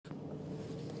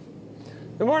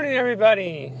Good morning,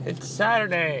 everybody. It's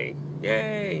Saturday.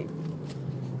 Yay.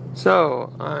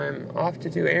 So, I'm off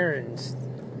to do errands.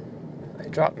 I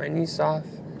dropped my niece off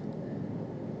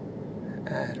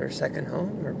at her second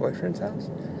home, her boyfriend's house.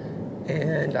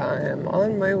 And I am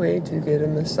on my way to get a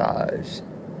massage.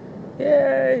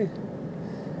 Yay.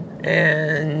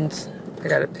 And I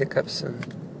gotta pick up some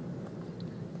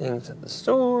things at the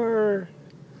store.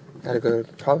 Gotta go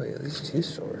to probably at least 2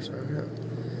 stores, I don't know.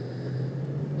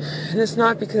 And it's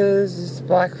not because it's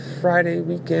Black Friday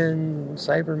weekend,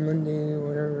 Cyber Monday,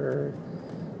 whatever.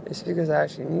 It's because I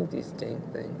actually need these dang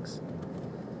things.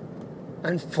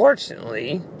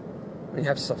 Unfortunately, when you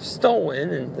have stuff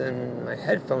stolen and then my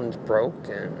headphones broke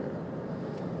and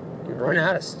you run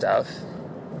out of stuff,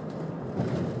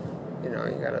 you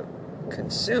gotta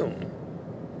consume.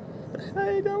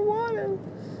 I don't want to,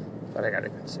 but I gotta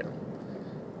consume.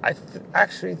 I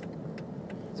actually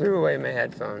threw away my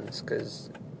headphones because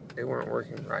they weren't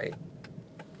working right,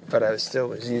 but I was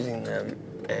using them,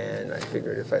 and I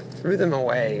figured if I threw them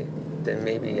away, then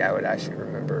maybe I would actually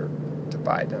remember to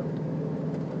buy them.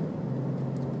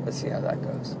 Let's see how that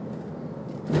goes.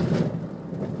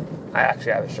 I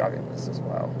actually have a shopping list as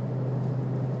well,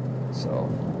 so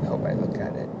I hope I look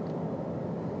at it.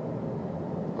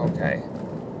 Okay.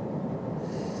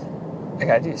 I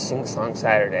gotta do Sing Song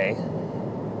Saturday.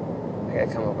 I gotta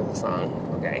come up with a song.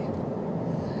 Okay.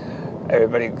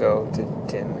 Everybody go to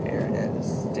Tim Aronet's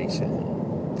station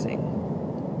and sing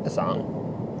a song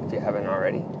if you haven't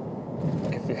already.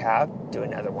 If you have, do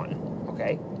another one.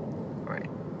 Okay? Alright.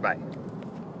 Bye.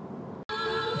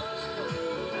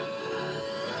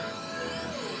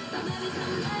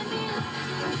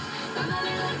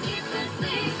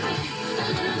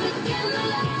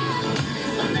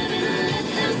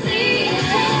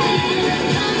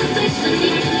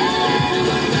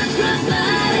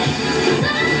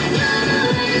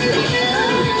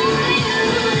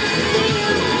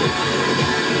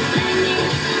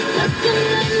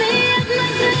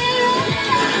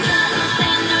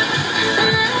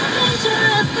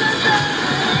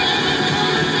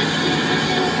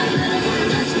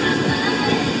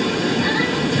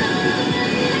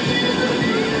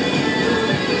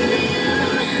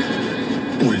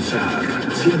 Pulsar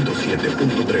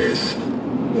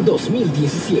 107.3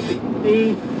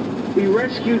 2017. He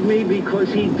rescued me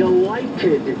because he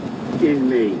delighted in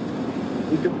me.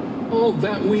 All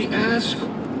that we ask.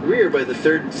 Career by the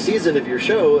 3rd season of your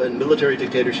show, and military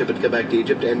dictatorship had come back to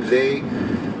Egypt, and they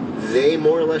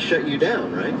more or less shut you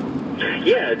down, right?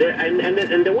 Yeah,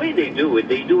 and the way they do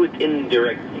it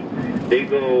indirectly. They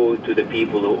go to the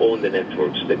people who own the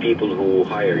networks, the people who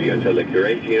hire you, and tell like,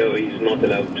 right, he's not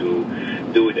allowed to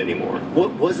do it anymore.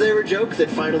 What was there a joke that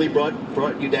finally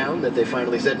brought you down? That they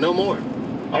finally said no more?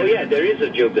 Oh yeah, there is a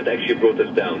joke that actually brought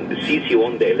us down. The Sisi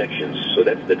won the elections, so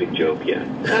that's the big joke. Yeah.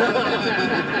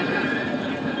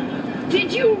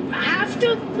 Did you have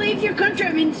to leave your country?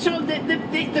 I mean, so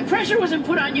the pressure wasn't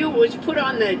put on you; it was put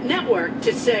on the network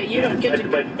to say you don't get to.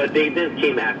 But they then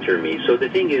came after me. So the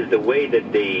thing is, the way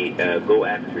that they go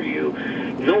after you,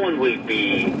 no one will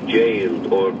be jailed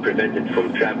or prevented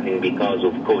from traveling because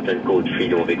of quote-unquote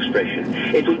freedom of expression.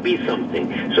 It will be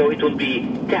something. So it will be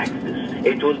taxes.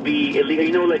 It will be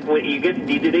illegal. Like when you get,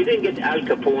 they didn't get Al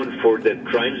Capone for the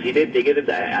crimes he did. They get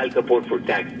Al Capone for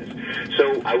taxes.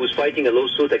 So I was fighting a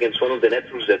lawsuit against one of the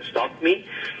networks that stopped me,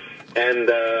 and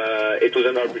it was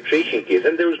an arbitration case.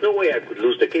 And there was no way I could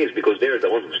lose the case because they're the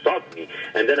one who stopped me.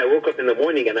 And then I woke up in the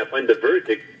morning and I find the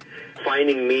verdict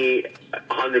fining me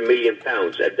 £100 million.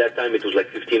 At that time, it was like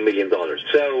 $15 million.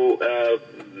 So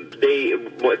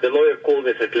the lawyer called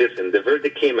me and said, listen, the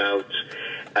verdict came out.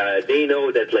 They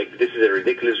know that this is a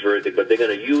ridiculous verdict, but they're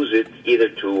going to use it either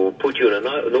to put you on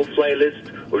a no-fly list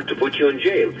or to put you in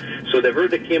jail. So the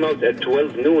verdict came out at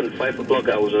 12 noon, 5 o'clock.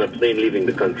 I was on a plane leaving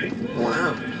the country.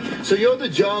 Wow. So you're the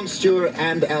Jon Stewart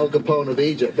and Al Capone of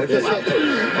Egypt. That's a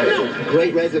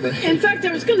great resume. In fact,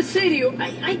 I was going to say to you,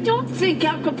 I don't think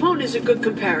Al Capone is a good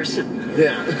comparison.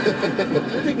 Yeah.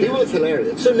 He was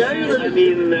hilarious. So now you're I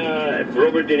mean,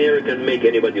 Robert De Niro can make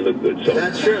anybody look good. So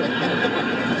that's true.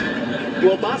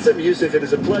 Well, Bassem Youssef, it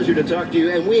is a pleasure to talk to you,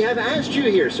 and we have asked you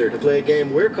here, sir, to play a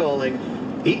game we're calling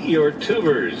Eat Your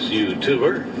Tubers, you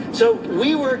tuber. So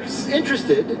we were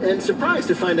interested and surprised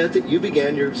to find out that you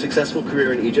began your successful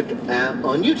career in Egypt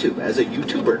on YouTube as a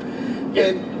YouTuber. Yeah.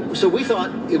 And so we thought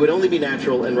it would only be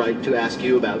natural and right to ask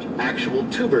you about actual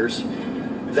tubers,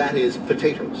 that is,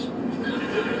 potatoes.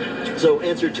 So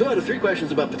answer 2 out of 3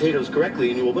 questions about potatoes correctly,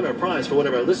 and you will win our prize for one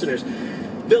of our listeners.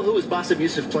 Bill, who is Bassem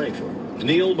Youssef playing for?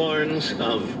 Neil Barnes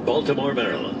of Baltimore,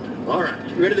 Maryland. All right.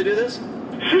 You ready to do this?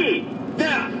 See.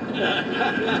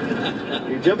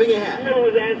 You're jumping ahead. It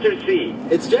was answer C.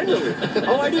 It's generally.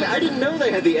 Oh, I didn't know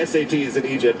they had the SATs in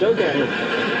Egypt. Okay.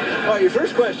 All right, your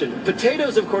first question.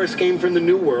 Potatoes, of course, came from the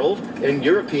New World, and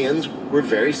Europeans were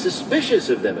very suspicious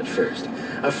of them at first.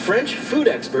 A French food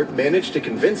expert managed to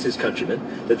convince his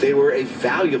countrymen that they were a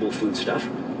valuable foodstuff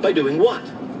by doing what?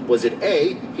 Was it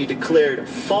A, he declared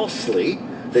falsely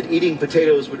that eating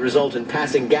potatoes would result in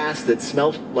passing gas that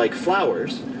smelt like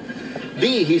flowers?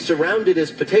 B, he surrounded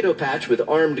his potato patch with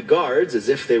armed guards as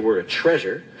if they were a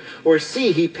treasure? Or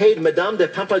C, he paid Madame de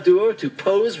Pompadour to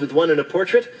pose with one in a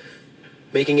portrait,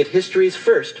 making it history's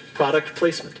first product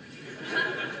placement?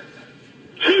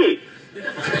 C.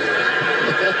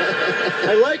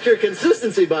 I like your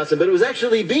consistency, Boston, but it was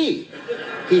actually B.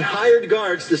 He hired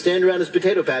guards to stand around his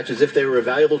potato patch as if they were a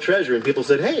valuable treasure, and people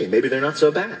said, hey, maybe they're not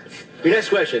so bad. Your next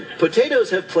question. Potatoes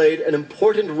have played an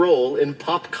important role in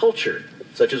pop culture,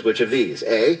 such as which of these?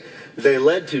 A, they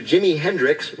led to Jimi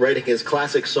Hendrix writing his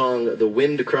classic song, The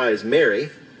Wind Cries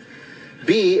Mary.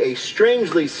 B, a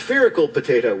strangely spherical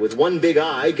potato with one big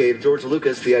eye gave George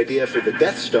Lucas the idea for the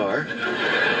Death Star.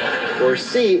 Or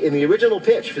C, in the original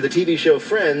pitch for the TV show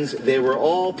Friends, they were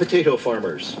all potato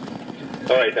farmers.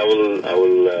 All right,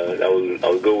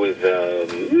 I'll go with the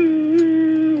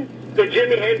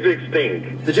Jimi Hendrix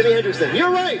thing. The Jimi Hendrix thing.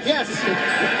 You're right, yes.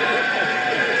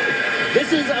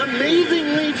 This is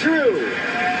amazingly true.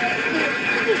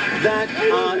 That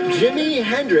Jimi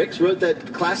Hendrix wrote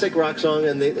that classic rock song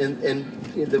and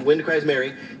The Wind Cries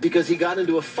Mary because he got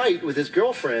into a fight with his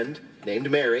girlfriend named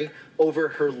Mary over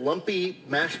her lumpy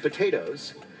mashed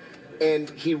potatoes, and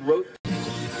he wrote...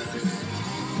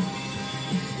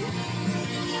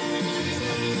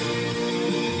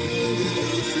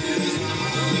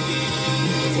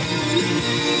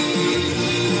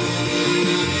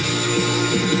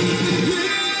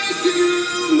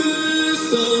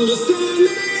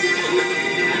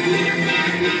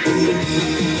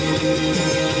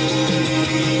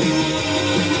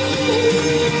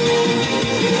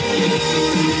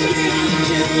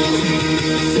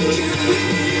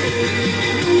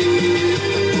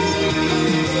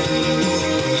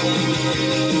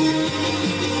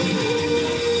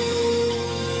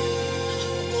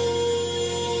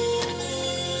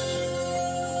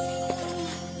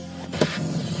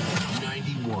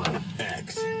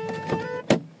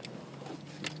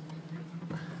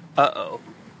 Uh-oh.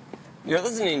 You're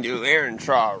listening to Aaron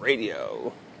Shaw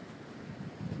Radio.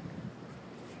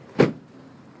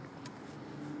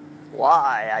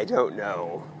 Why? I don't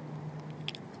know.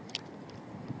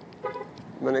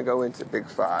 I'm gonna go into Big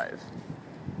Five.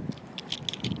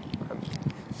 I'm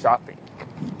shopping.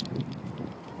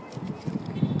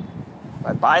 If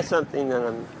I buy something, then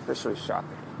I'm officially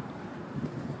shopping.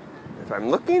 If I'm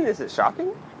looking, is it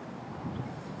shopping?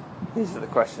 These are the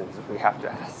questions that we have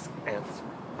to answer.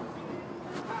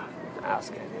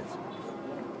 Ask and answer.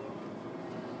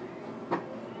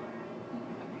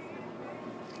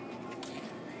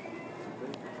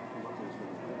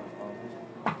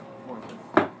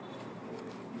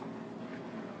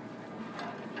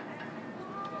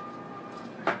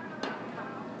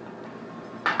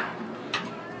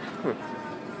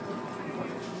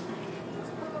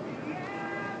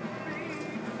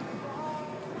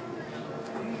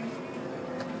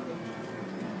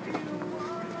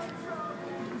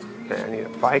 I need a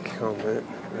bike helmet.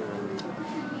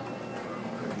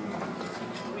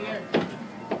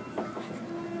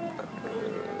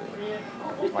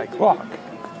 Bike lock.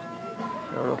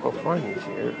 I don't know if I'll find these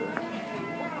here, but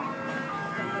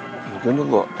I'm gonna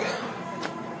look.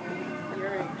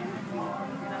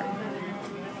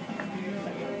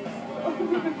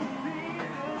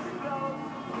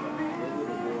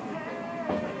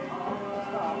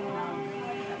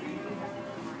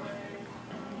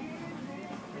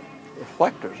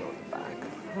 Reflectors on the back.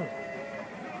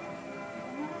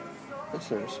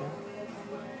 That's interesting.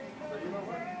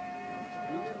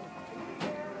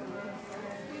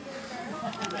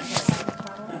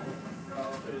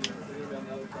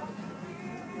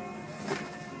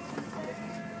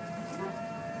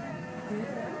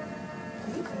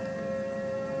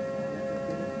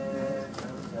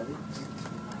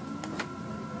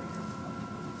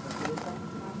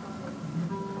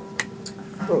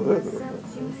 Oh, there's a reflector.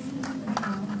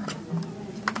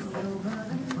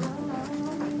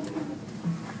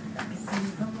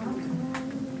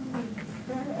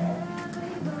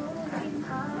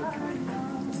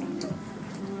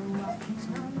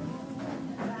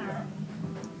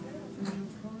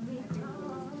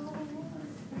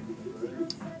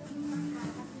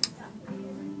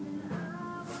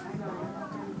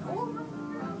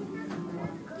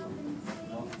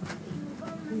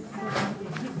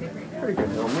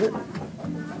 moment.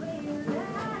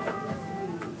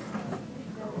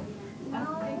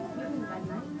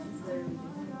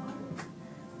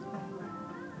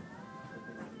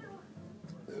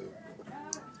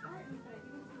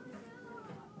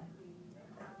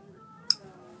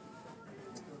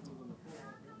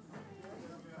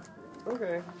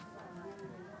 Okay.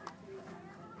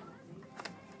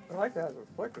 I like that it has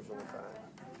reflectors on the back.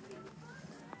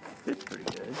 It's pretty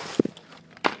good.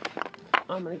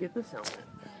 I'm gonna get this helmet.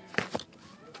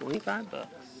 $25.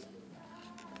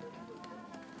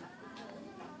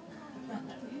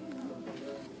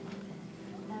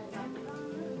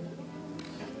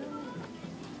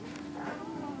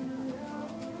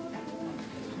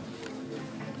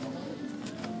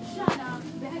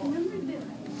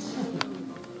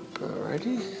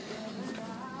 Alrighty.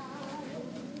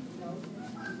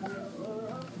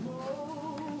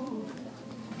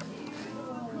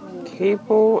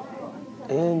 Cable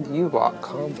and U-Lock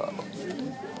combo.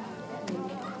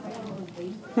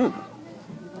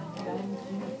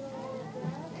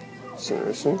 That's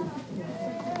interesting.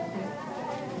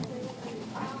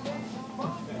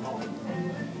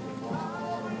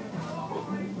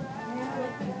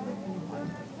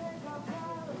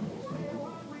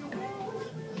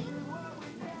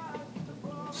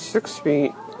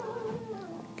 Six-feet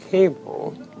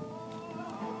cable.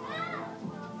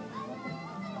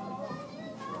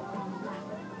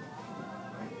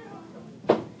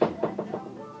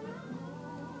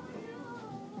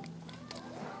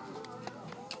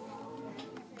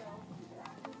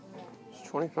 It's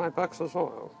 $25 as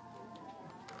well.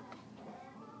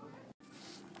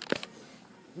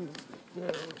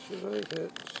 Now, should I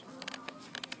get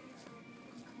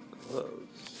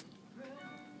gloves?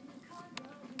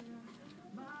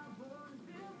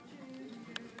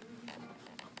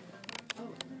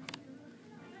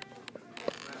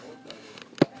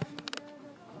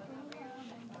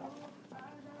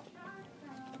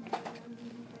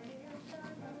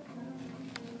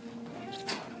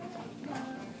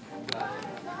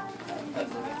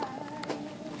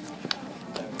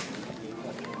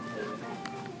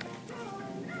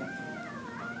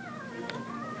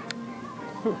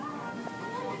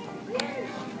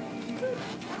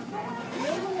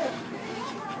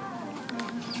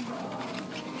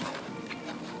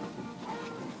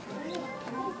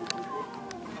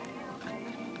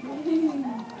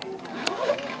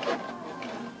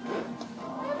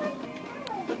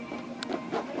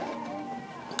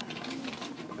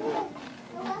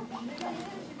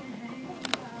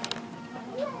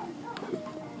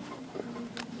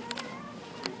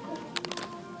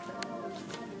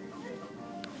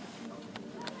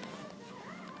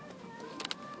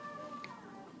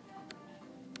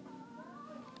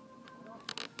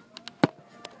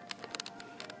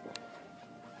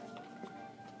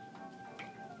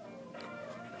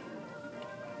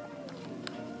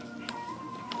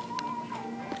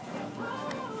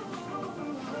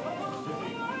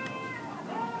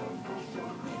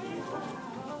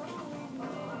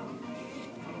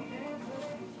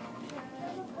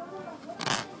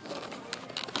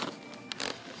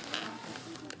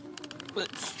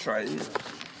 Let's try these.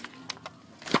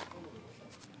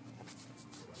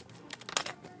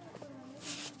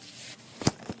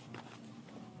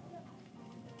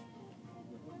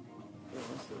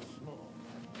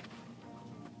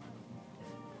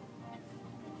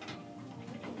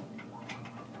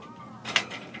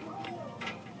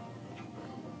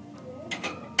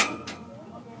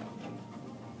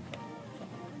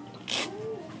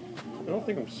 I don't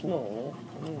think I'm small.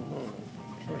 I don't know.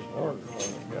 I'm sure it's larger,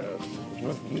 I guess. There's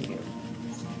no medium.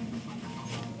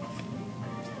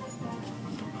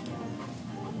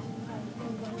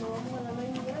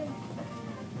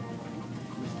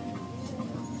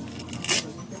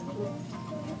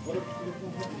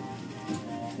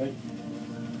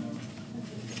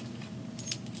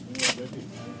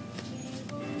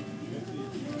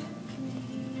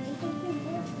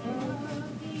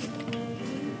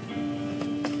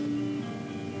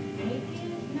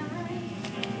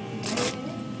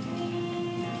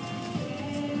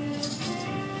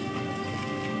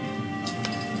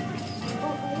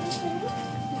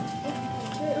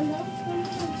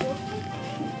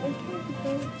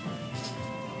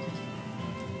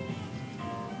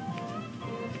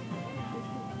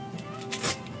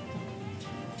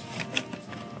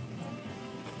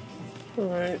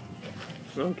 Alright,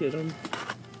 I'll get them.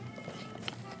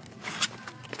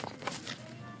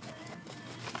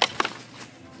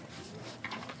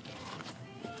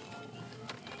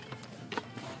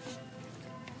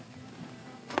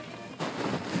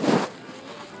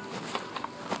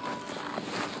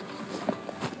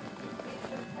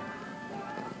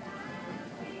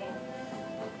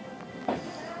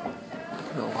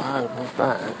 don't know why I would want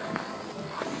that.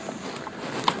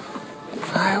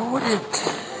 I wouldn't.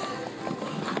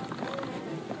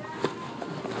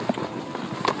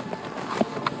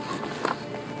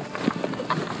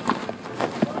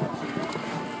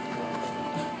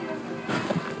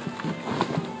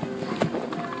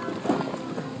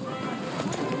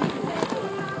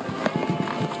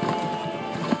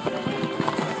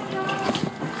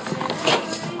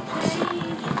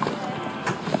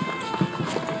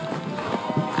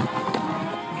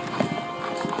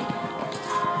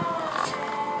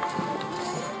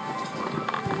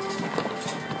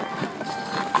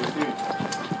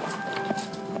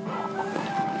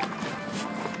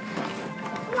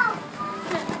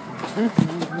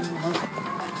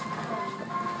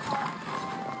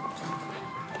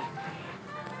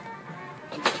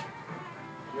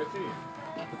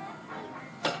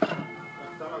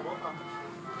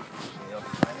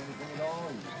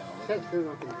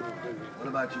 What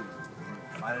about you?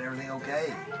 Finding everything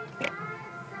okay?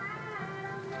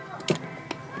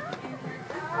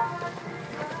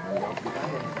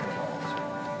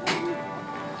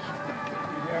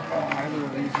 Either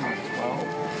of these are 12.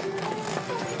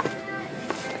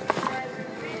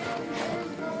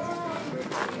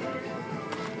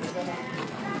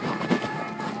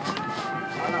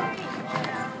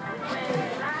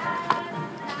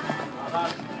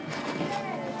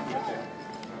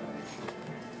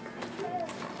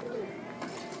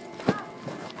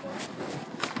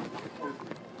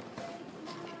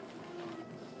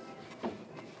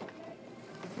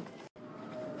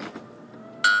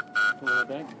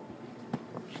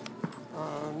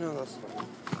 No, that's fine.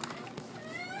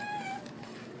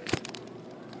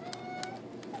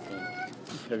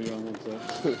 Heavy on one side.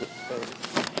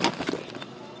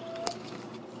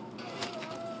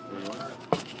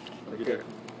 Okay.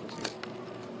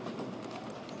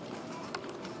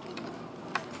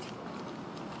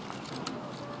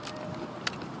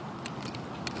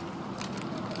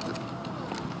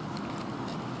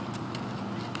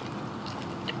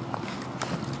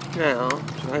 Now,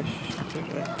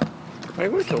 if I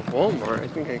went to Walmart, I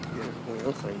think I could get everything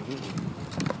else I need.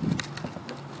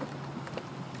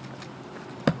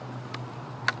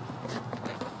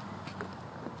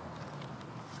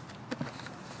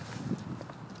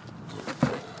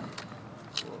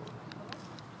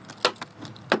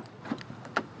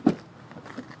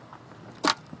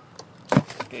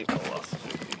 Escape velocity.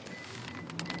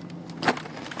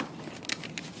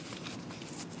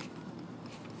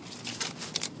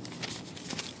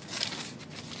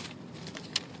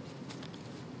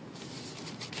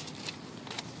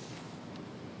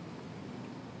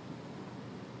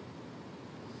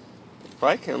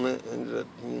 Bike helmet ended up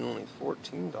being only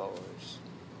 $14.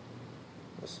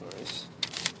 That's nice.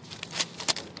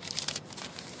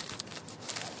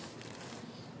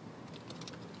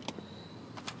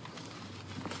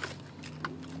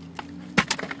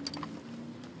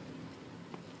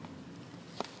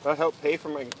 That helped pay for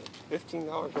my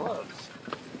 $15 gloves.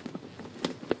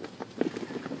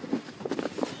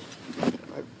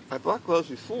 I bought gloves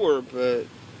before, but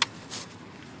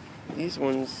these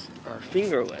ones are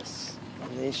fingerless.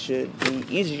 And they should be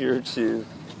easier to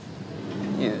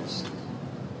use.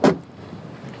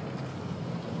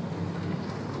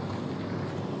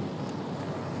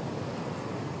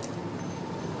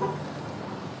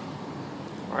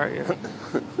 Why are you?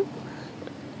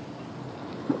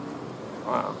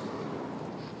 Wow.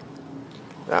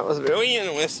 That was really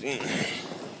interesting.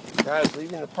 The guy was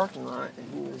leaving the parking lot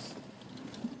and he was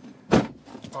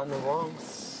on the wrong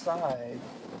side.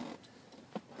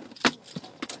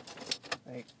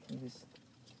 Like,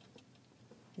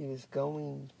 he was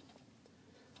going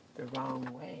the wrong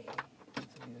way. So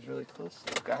he was really close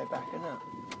to the guy backing up.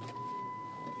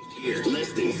 Here,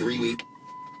 less than 3 weeks.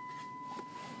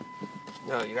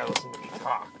 No, you gotta listen to me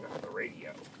talk, not the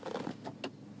radio.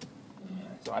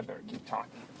 So I better keep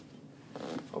talking.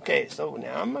 Okay, so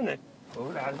now I'm gonna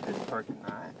pull out of this parking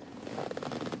lot.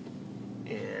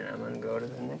 And I'm gonna go to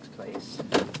the next place.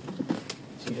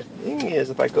 See, the thing is,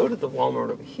 if I go to the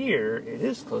Walmart over here, it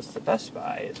is close to Best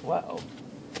Buy as well.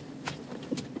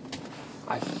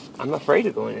 I'm afraid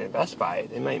of going into Best Buy.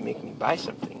 They might make me buy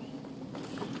something.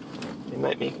 They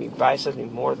might make me buy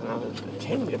something more than I was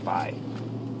intending to buy.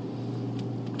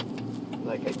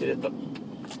 Like I did at the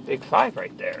Big Five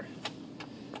right there.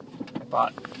 I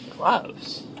bought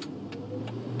gloves.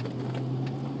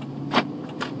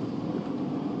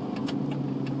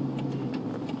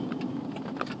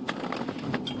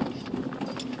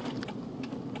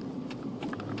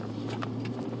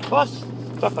 Plus,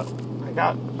 stuff I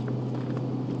got.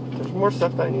 There's more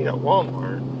stuff that I need at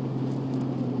Walmart.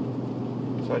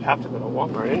 So so I'd have to go to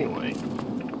Walmart anyway.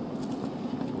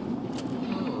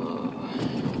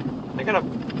 I gotta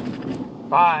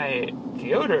buy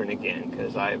deodorant again,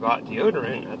 because I bought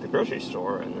deodorant at the grocery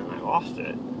store and then I lost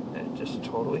it. It just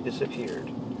totally disappeared.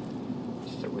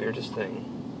 It's the weirdest thing.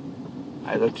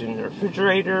 I looked in the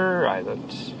refrigerator, I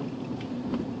looked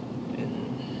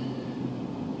in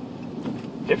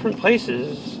different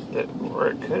places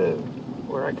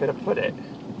where I could have put it.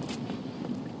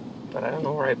 But I don't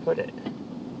know where I put it.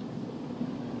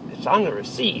 It's on the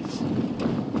receipts.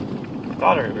 I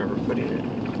thought I remember putting it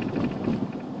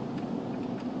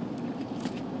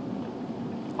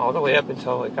all the way up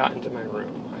until it got into my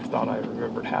room. I thought I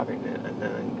remembered having it, and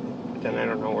then I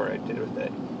don't know where I did with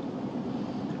it.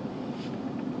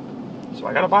 So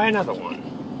I gotta buy another one.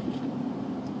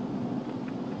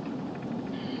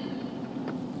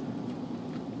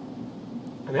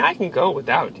 I mean, I can go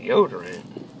without deodorant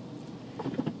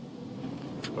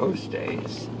most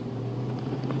days,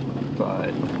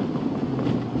 but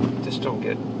just don't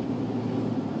get,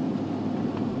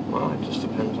 well, it just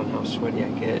depends on how sweaty I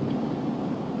get,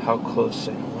 how close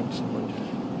I want someone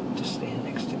to stand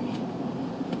next to me.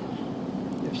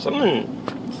 If someone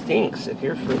stinks, if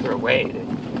you're further away,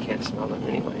 then you can't smell them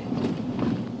anyway.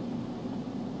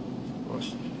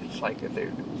 It's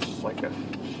like a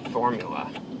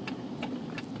formula.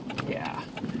 Yeah.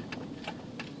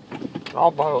 It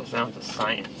all boils down to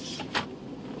science.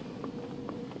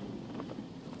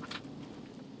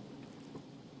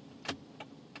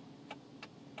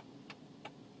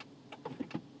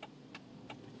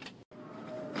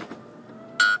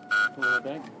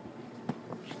 Bag?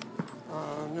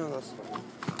 No, that's fine.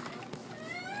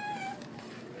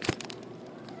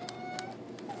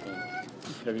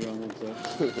 Heavy on one side.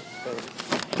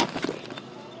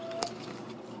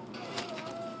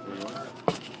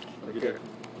 Okay.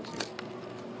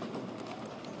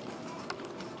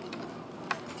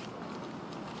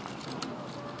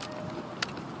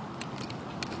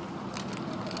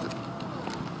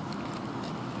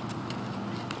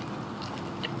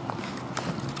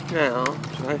 Now,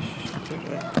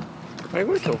 if I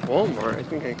went to Walmart, I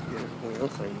think I could get everything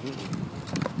else I need.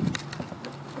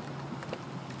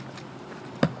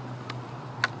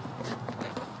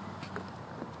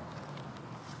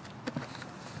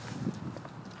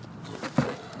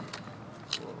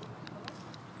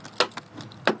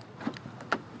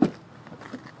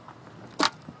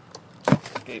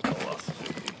 Escape velocity.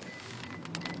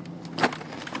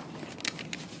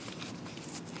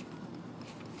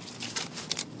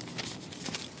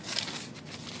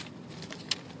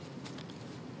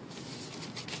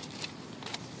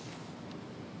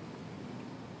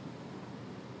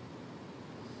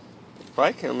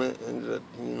 Bike helmet ended up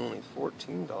being only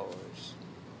 $14.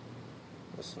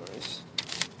 That's nice.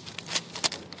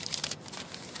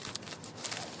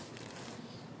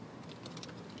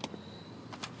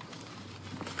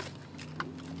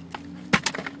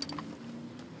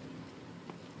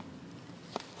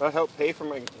 That helped pay for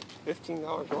my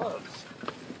 $15 gloves.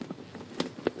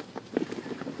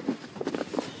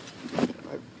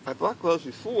 I bought gloves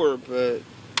before, but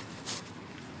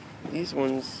these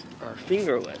ones are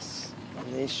fingerless,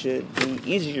 and they should be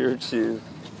easier to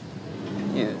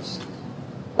use.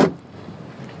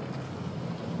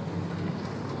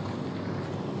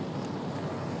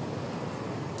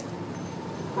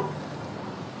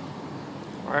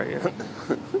 Alright.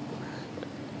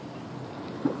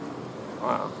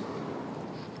 Wow.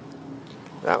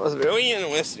 That was really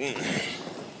interesting.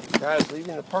 Guy was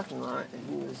leaving the parking lot and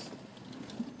he was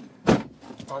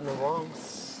on the wrong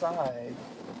side.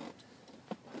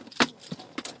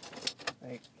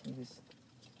 Like he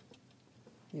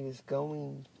was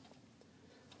going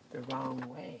the wrong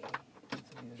way. So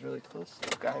he was really close to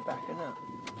the guy backing up.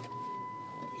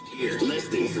 Here, less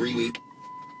than 3 weeks.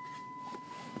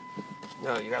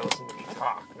 No, you gotta listen to me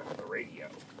talk, not the radio.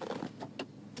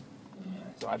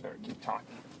 So I better keep talking.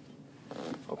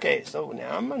 Okay, so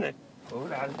now I'm gonna go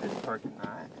out of this parking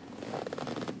lot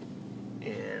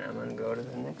and I'm gonna go to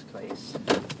the next place.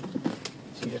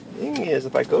 See, the thing is,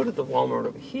 if I go to the Walmart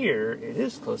over here, it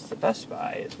is close to Best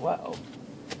Buy as well.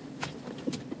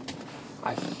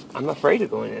 I'm afraid of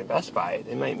going to Best Buy.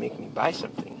 They might make me buy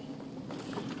something.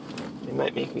 They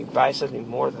might make me buy something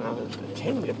more than I was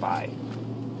intending to buy.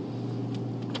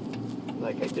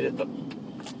 Like I did at the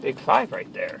Big Five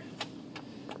right there.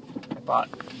 I bought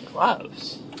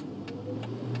gloves.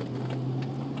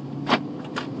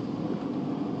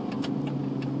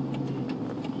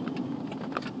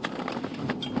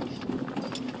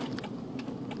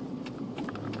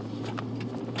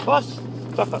 Plus,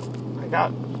 stuff I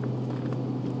got.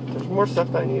 There's more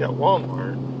stuff that I need at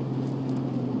Walmart.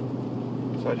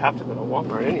 So I'd have to go to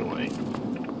Walmart anyway.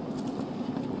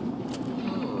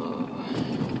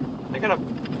 I gotta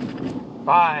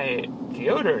buy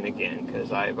deodorant again,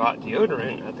 because I bought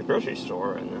deodorant at the grocery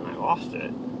store and then I lost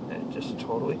it. It just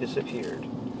totally disappeared.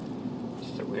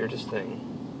 It's the weirdest thing.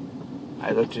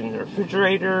 I looked in the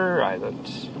refrigerator, I looked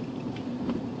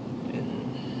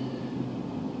in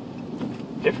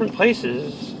different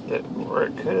places where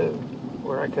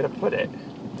I could have put it.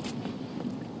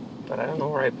 But I don't know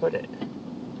where I put it.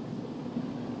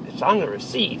 It's on the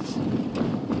receipts.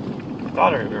 I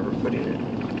thought I remember putting it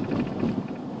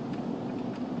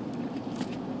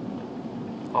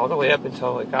all the way up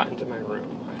until it got into my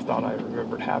room. I thought I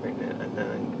remembered having it, and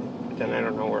then I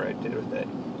don't know where I did with it.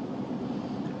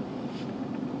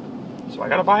 So I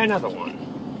gotta buy another one.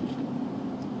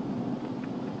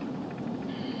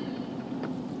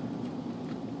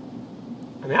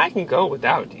 I mean, I can go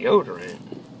without deodorant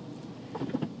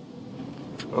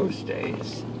most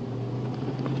days,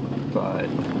 but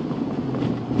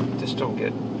just don't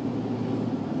get,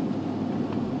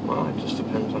 well, it just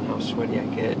depends on how sweaty I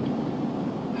get,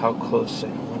 how close I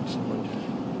want someone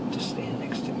to stand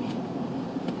next to me.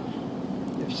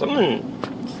 If someone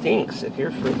stinks, if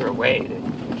you're further away, then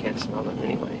you can't smell them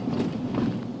anyway.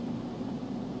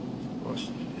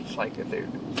 It's like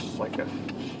it's like a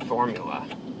formula.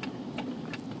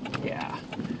 Yeah.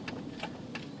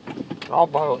 It all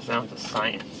boils down to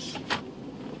science.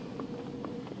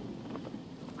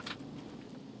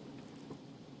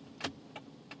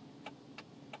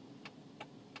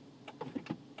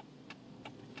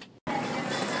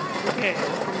 Okay,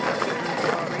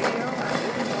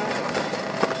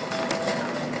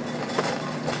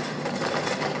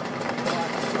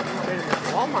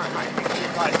 Walmart might be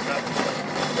cheap buy stuff.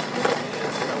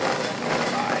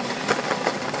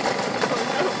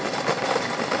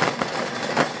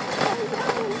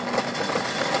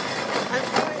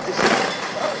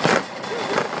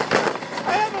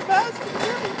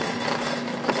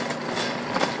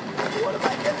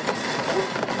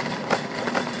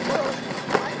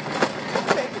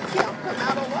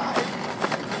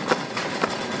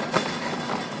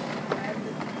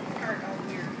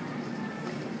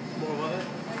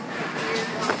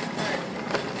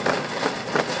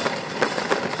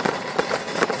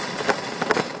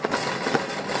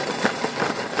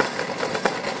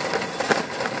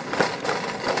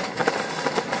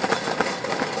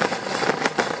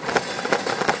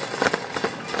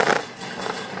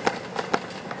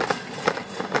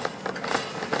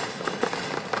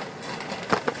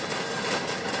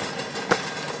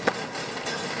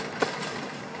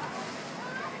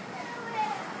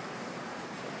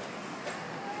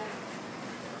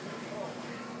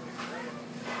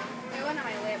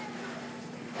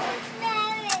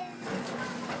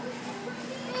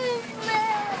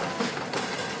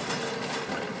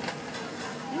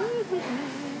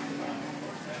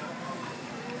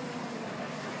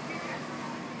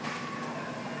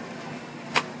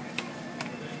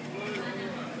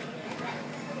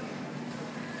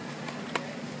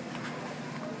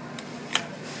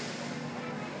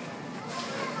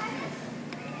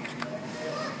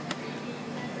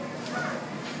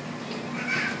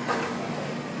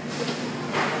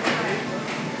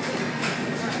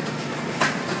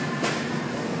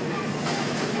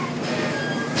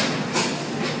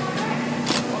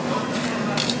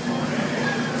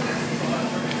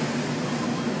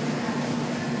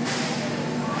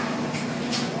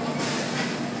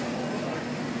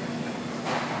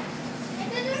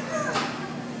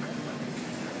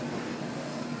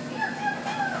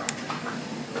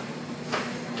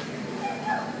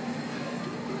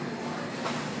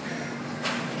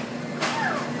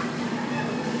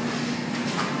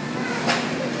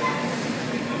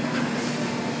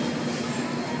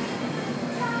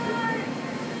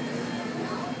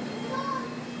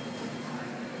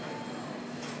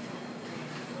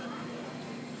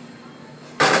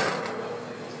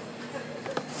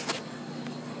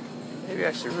 Maybe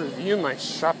I should review my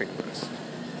shopping list.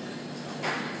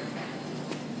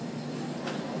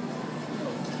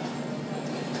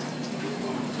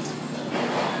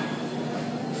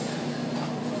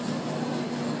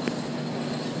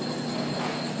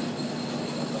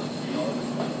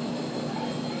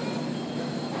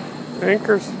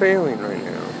 Anchor's failing right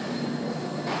now.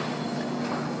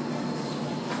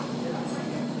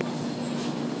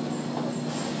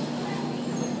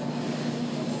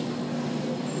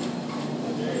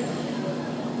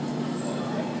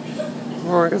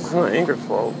 Well, I guess it's not Anchor's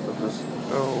fault, but there's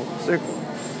no signal.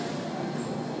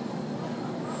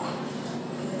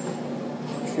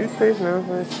 Toothpaste now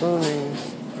by phonies.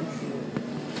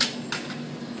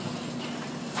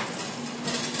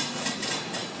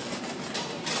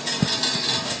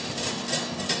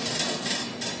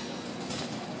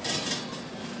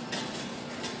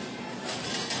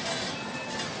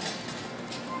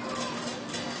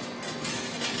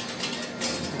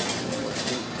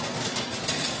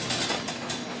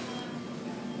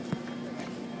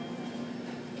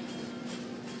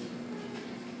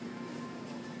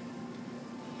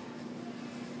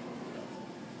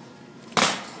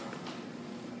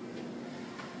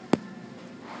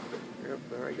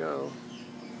 There I go.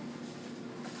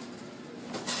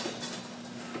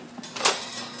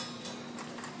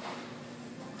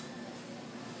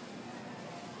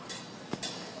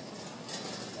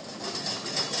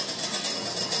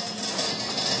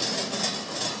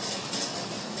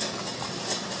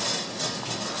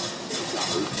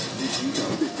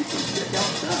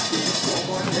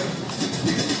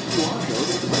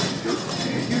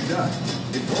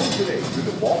 Enroll today through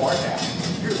the Walmart app.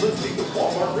 You're listening to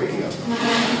Walmart Radio.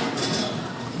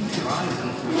 Keep your eyes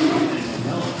out for something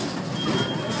else.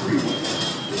 Everywhere.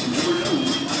 You never know when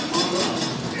you might pop up.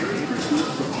 Merry Christmas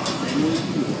from our family to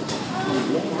you on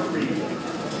Walmart Radio.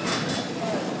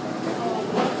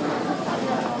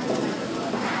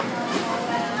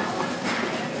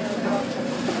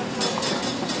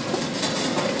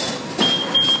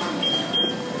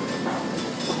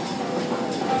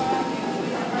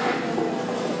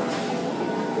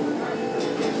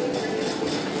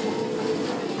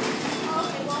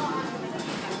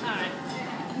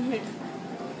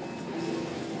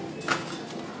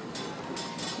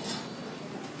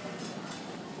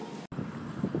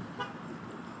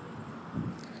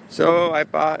 So I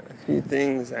bought a few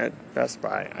things at Best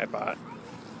Buy. I bought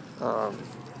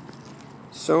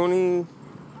Sony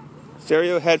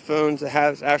stereo headphones that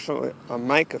has actually a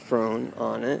microphone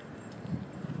on it.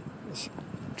 It's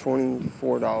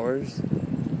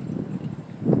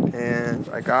 $24. And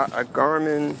I got a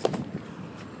Garmin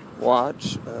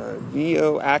watch,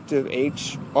 VO Active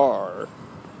HR.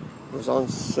 It was on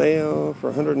sale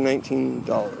for $119.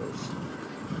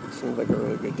 Seems like a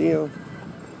really good deal.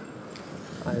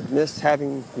 I've missed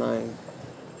having my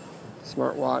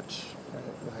smartwatch.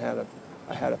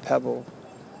 I had a Pebble,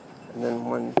 and then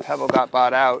when Pebble got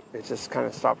bought out, it just kind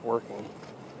of stopped working.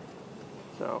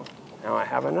 So now I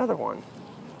have another one.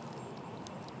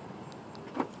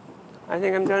 I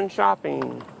think I'm done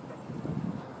shopping.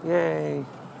 Yay.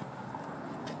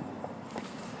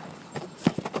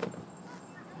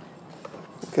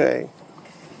 Okay.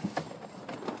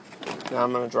 Now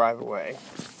I'm going to drive away.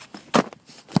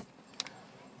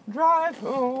 Drive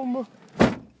home.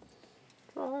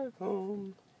 Drive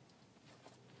home.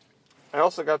 I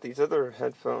also got these other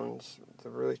headphones, the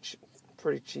really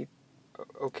pretty cheap,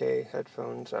 okay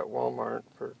headphones at Walmart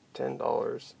for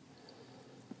 $10.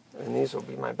 And these will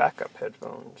be my backup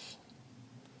headphones.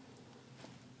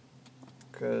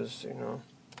 Because, you know,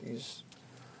 these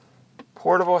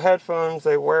portable headphones,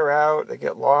 they wear out, they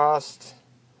get lost.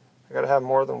 I gotta have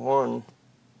more than one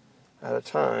at a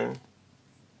time.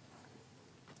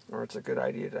 Or it's a good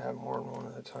idea to have more than one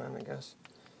at a time, I guess.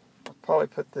 I'll probably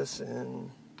put this in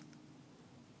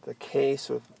the case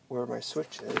with where my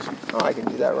Switch is. Oh, I can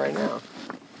do that right now.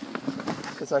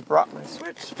 Because I brought my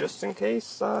Switch just in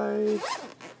case I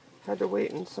had to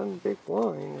wait in some big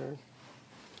line or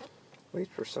wait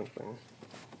for something.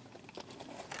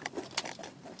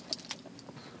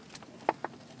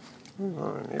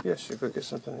 Maybe I should go get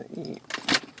something to eat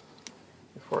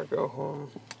before I go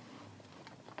home.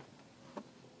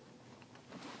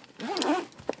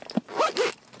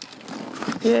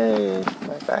 Yay!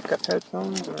 My backup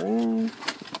headphones are in.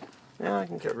 Now I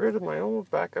can get rid of my old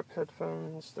backup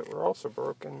headphones that were also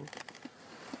broken.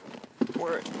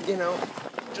 Where, you know,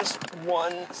 just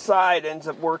one side ends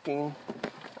up working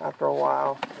after a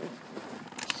while.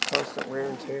 It's constant wear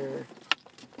and tear.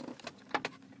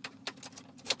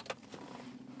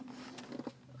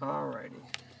 Alrighty.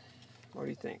 What do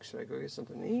you think? Should I go get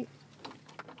something to eat?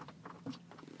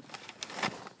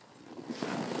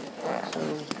 That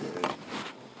sounds good.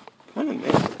 Kind of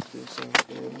Mexican food sounds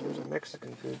good. There's a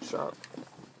Mexican food shop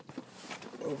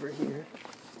over here.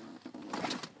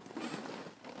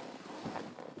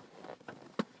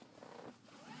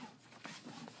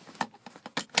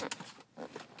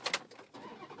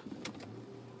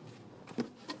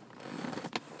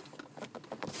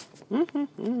 I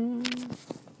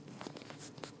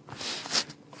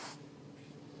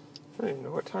don't even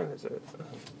know what time is it.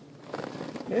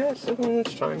 Yeah, it's 7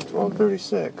 minutes time,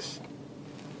 12:36.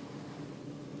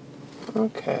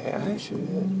 Okay, I should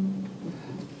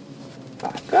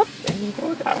back up and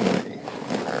go that way.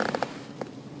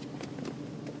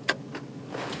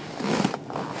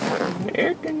 An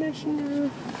air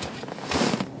conditioner.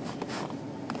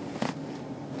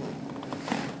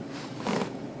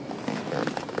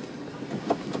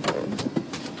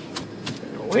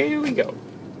 And away we go.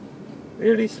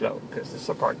 Really slow, because it's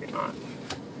a parking lot.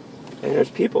 And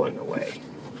there's people in the way.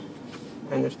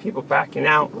 And there's people backing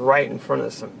out right in front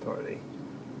of somebody.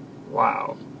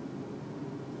 Wow.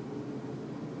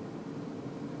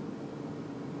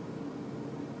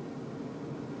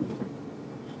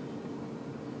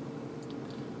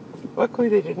 Luckily,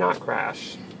 they did not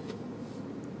crash.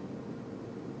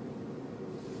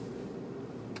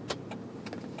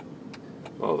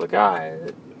 Well, the guy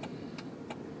that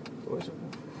was...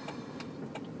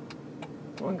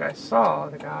 One guy saw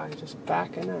the guy just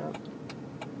backing up.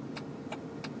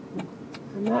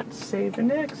 And that saved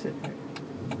an accident.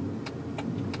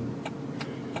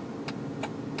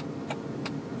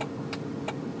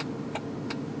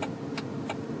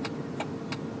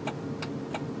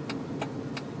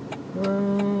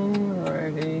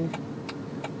 Alrighty.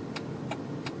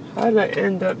 How did I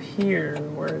end up here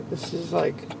where this is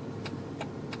like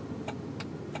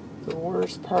the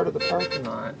worst part of the parking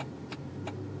lot?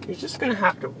 You're just gonna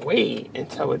have to wait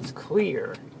until it's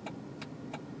clear.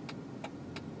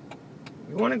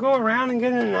 You wanna go around and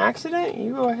get in an accident?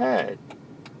 You go ahead.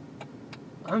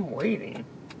 I'm waiting.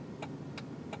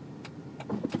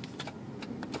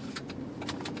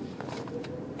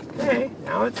 Okay,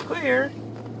 now it's clear.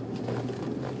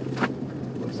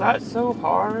 Was that so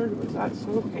hard? Was that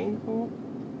so painful?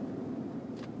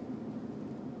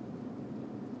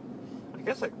 I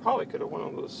guess I probably could have went a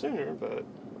little sooner, but...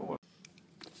 Oh well.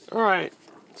 Alright,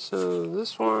 so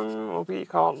this one will be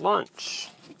called lunch.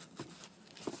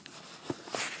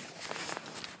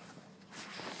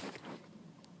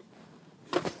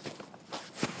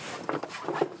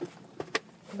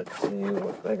 Let's see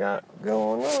what they got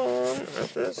going on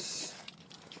at this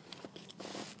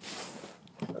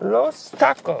Los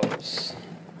Tacos.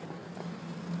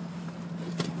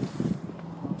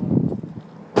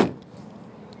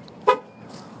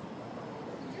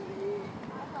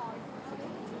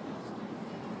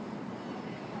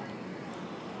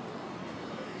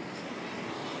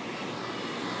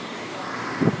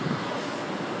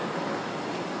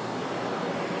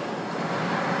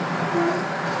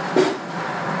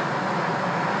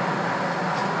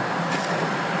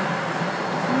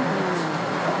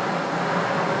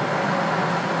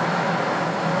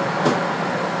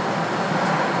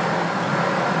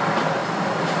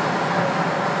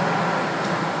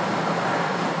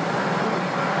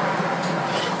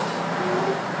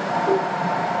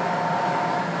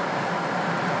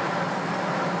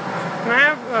 Can I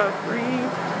have 3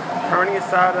 carne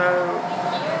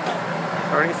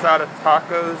asada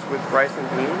tacos with rice and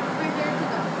beans?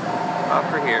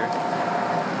 For here.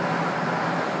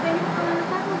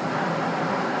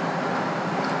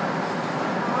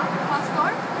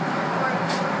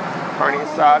 Carne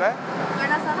asada?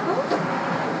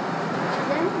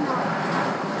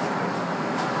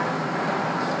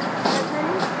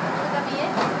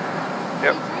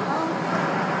 Yep.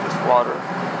 Just water.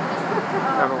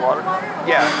 Have a water?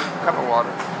 Yeah, a cup of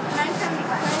water.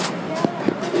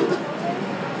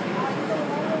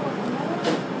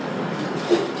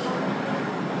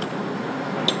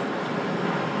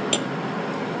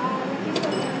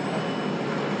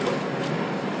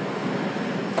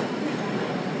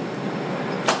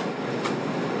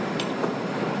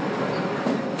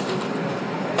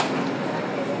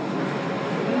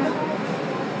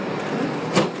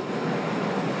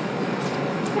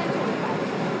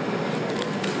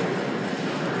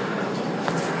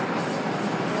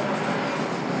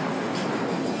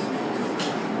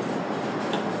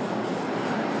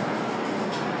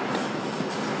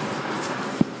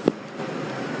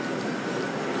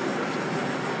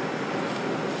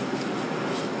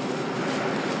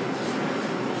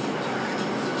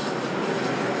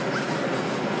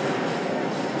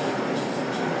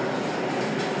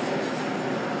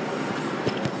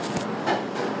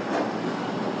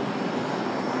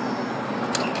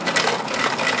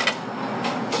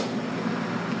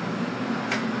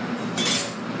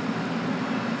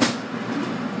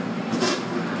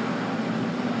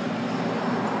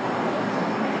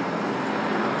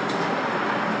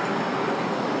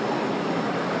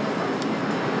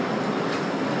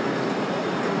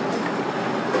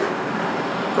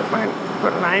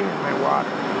 Put lime in my water.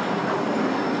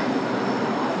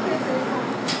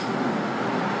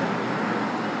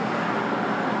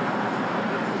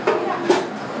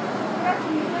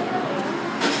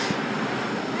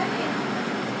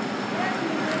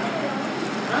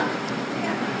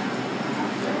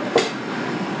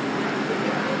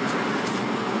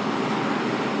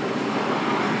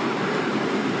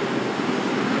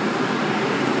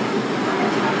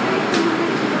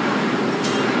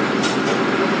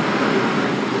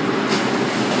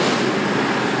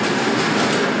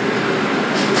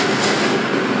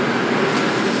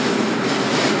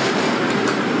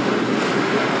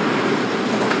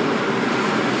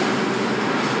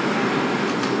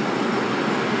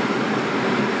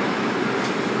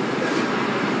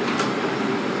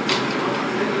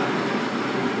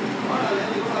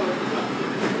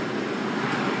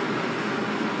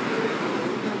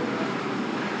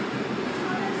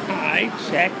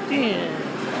 checked in.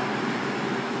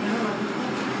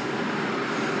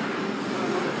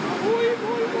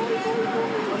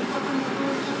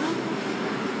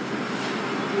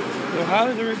 So how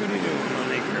is everybody doing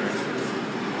on Acre?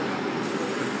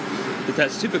 Is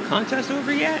that stupid contest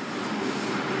over yet?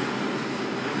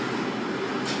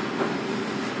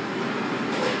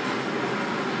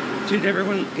 Did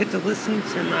everyone get to listen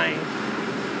to my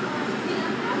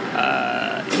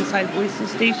inside voicing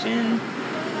station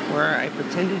where I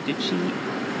pretended to cheat,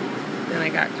 then I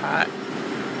got caught?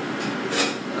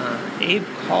 Abe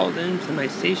called into my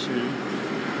station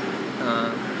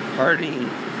partying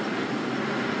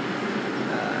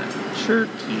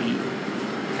Cherokee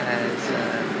as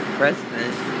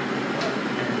president,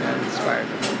 and that inspired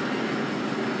him.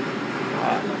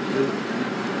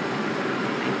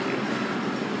 Thank you.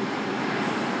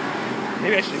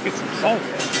 Maybe I should get some salt in.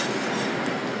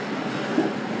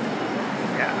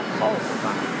 Yeah, salt is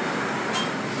fine.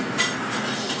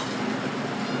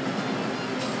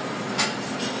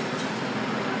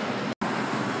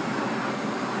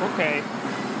 Okay.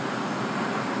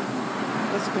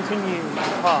 Let's continue to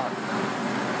talk.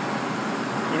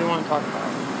 What do you want to talk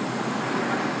about?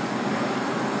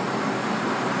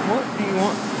 What do you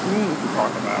want me to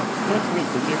talk about? Let's meet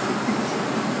the different people.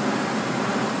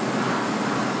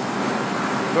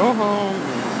 Go home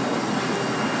and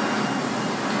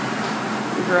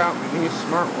figure out my new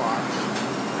smartwatch.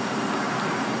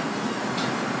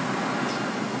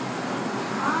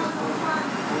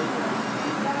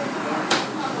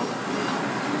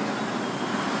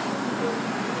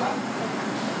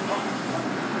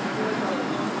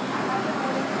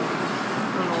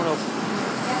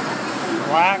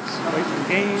 Relax, play some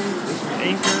games, play some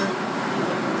Anchor,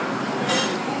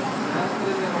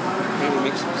 maybe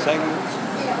make some segments.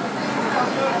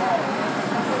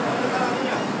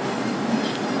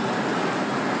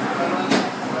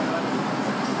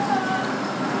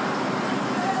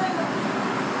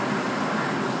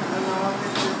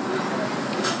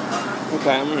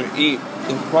 Okay, I'm gonna eat.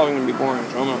 It's probably gonna be boring,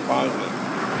 so I'm gonna pause it.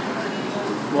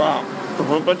 Wow, a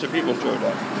whole bunch of people showed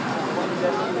up.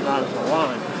 Not as a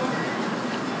line.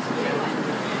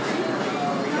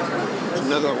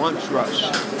 Another lunch rush.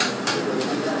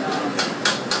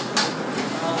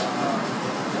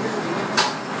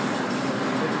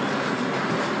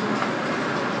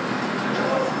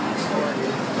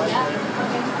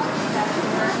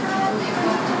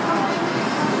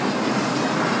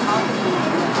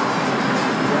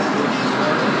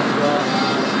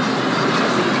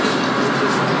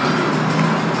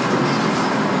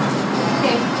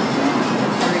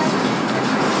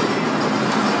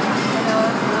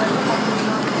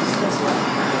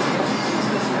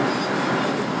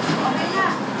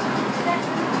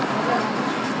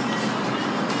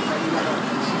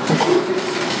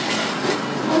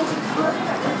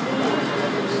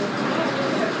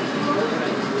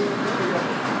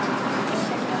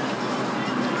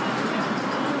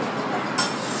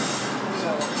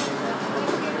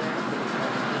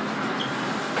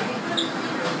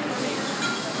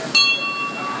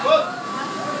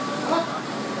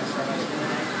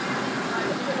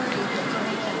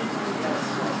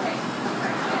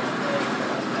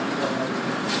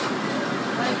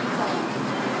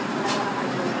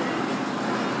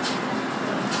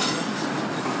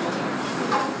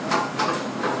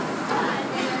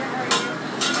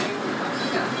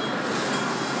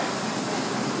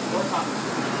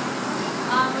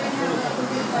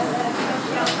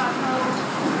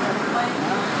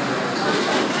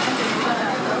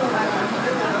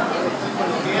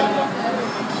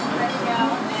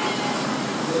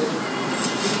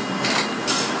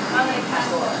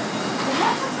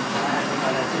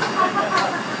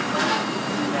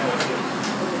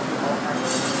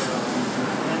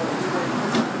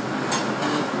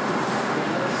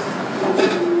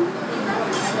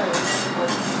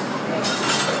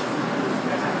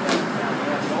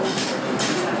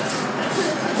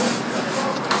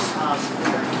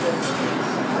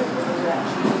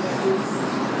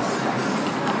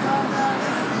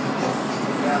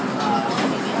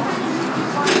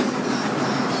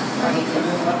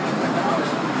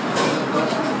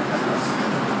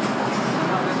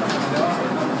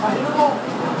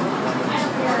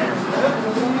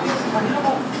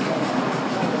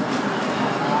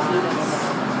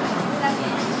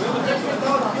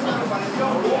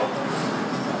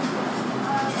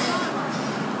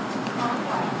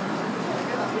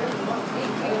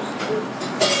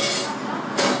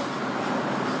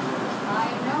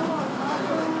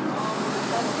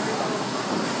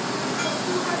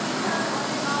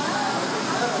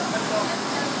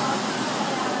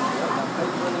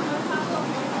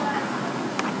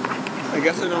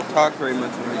 guess I don't talk very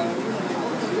much when I eat.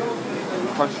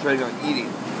 I'm concentrating on eating.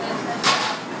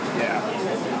 Yeah.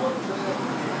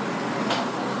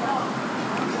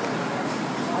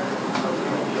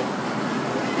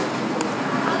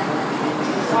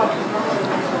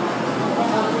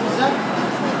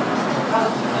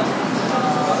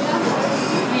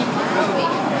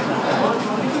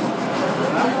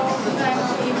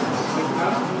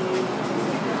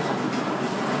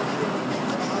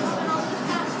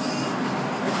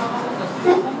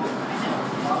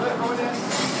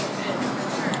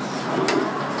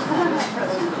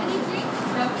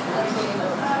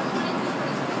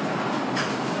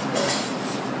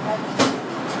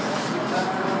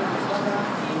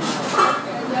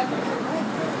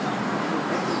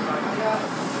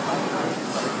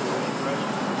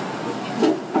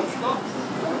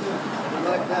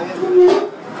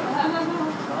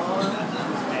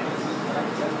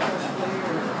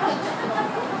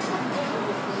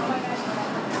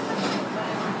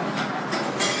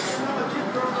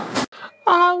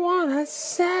 I want a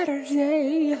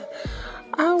Saturday.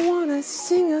 I want to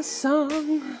sing a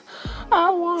song. I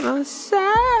want a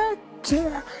Saturday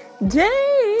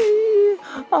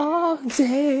all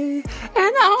day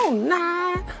and all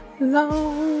night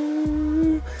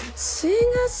long.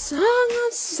 Sing a song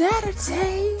on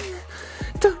Saturday.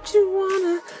 Don't you want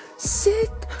to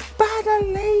sit by the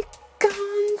lake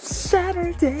on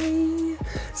Saturday?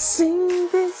 Sing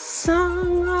this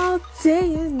song all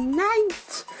day and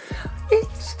night.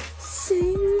 It's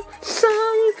Sing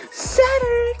Song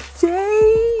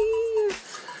Saturday.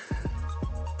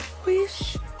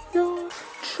 Wish your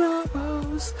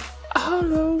troubles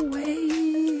all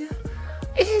away.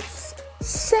 It's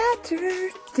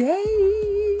Saturday.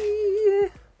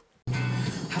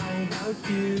 How about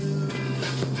you?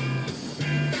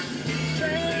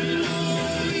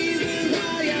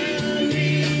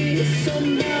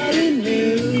 Somebody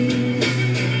new,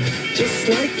 just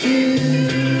like you.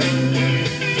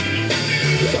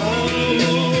 Far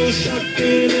more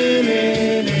shocking than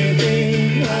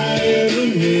anything I ever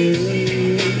knew.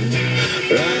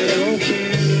 Right on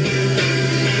cue.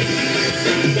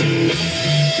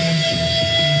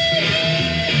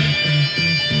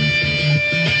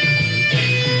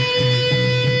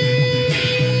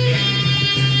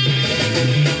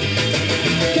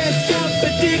 Can't stop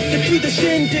addicted to the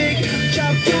shindig.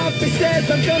 Chopped off, he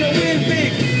says I'm gonna win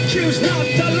big. Choose not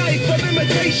a life of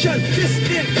imitation.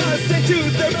 Distant us into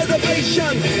the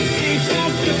reservation. Each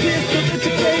off the pistol that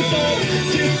you pay for.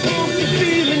 Just want the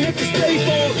feeling that you stay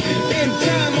for. In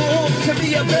time I hope to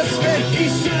be a best friend.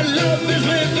 Eastside love is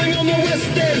living on the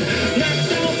west end.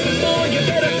 Knocked out before you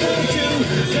better come to.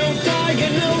 Don't die, you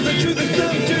know the truth is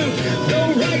dumb too.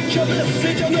 Don't write your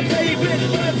message on the pavement.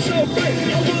 But so bright,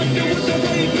 I wonder what the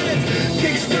wave is.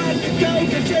 Kickstart the go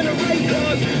to generate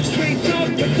hard. Sweet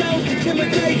talk but don't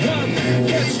intimidate hard.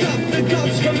 Can't stop the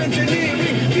gods from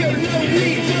engineering. Feel no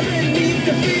need for any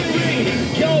interfering.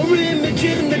 Your image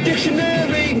in the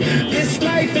dictionary. This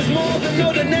life is more than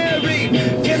ordinary.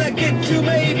 Can I get you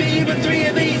maybe even 3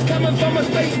 of these? Coming from a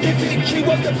space to teach you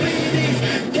of the Pleiades.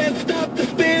 Can't stop the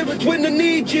spirits when they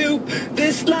need you.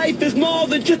 This life is more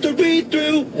than just a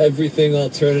read-through. Everything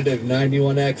Alternative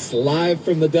 91X live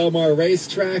from the Del Mar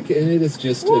racetrack, and it is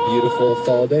just a beautiful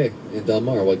fall day in Del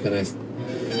Mar. What can I say?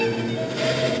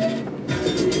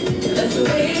 That's the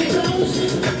way it goes.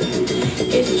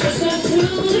 It's just a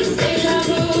through. It's deja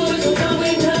vu. It's what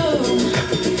we know.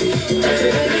 That's the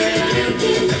way we like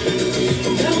it.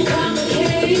 Don't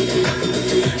complicate.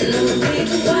 No big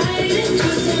fight. It's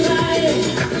just invited.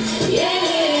 Yeah.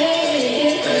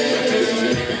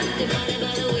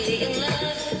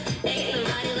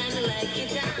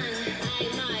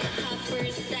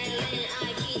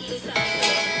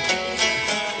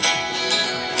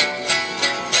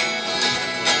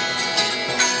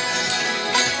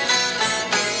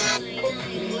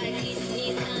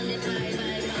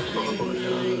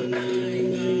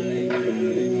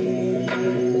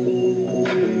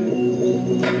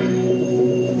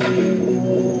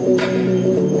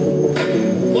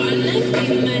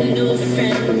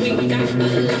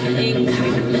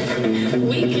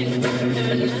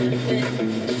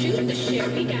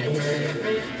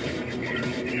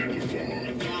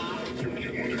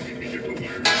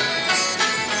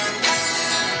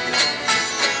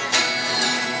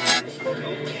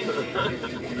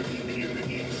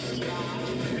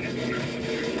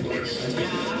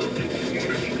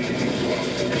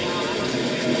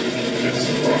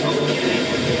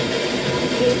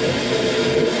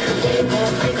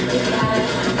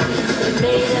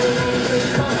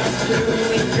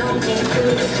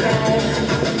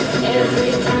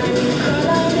 Every time you call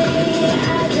on me,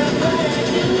 I drop what I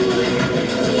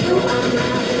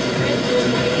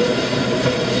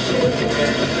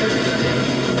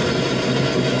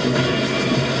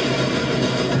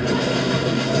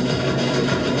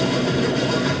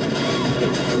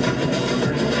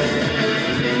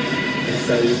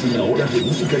es una hora de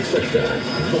música experta.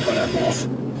 No paramos.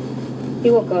 He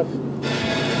woke up.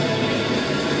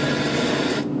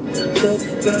 So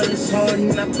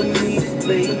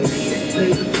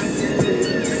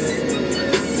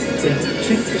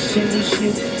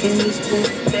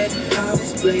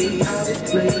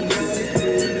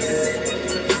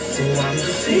I'm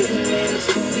just sitting in the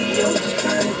studio just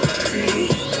trying to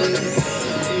create.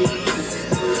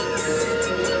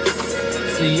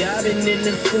 See, I've been in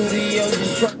the studio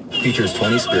just trying. Features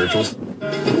 20 spirituals. So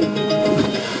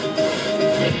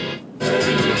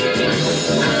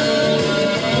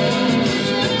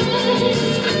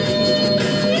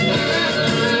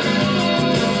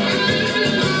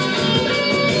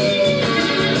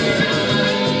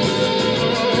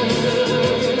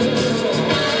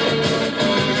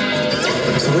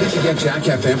what did you get Jack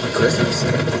FM for Christmas?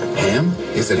 Ham?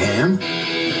 Is it ham?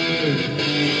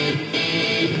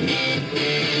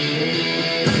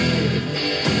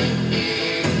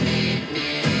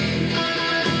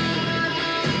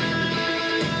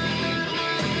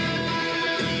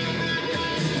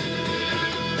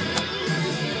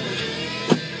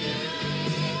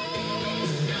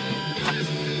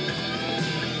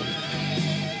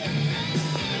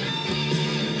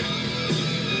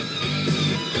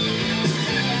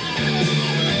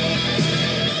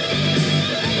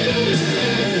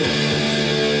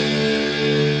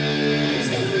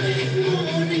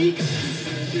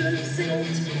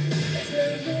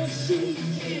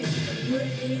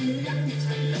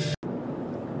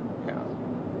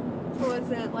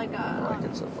 Was it like I like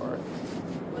it so far.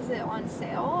 was it on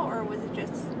sale or was it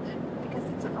just because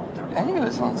it's an older I think it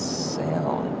was on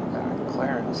sale at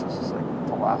clearance. This is like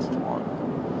the last one.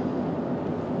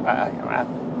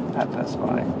 At Best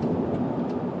Buy.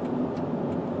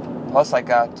 Plus, I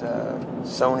got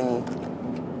Sony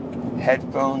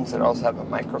headphones that also have a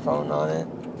microphone on it.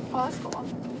 Oh, that's cool.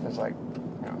 There's like,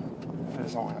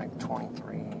 there's only like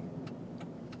 $23.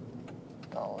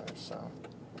 So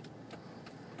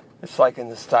it's like in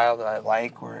the style that I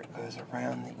like, where it goes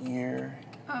around the ear.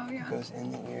 Oh yeah. It goes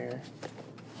in the ear.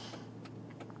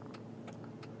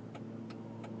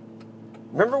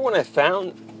 Remember when I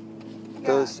found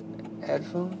those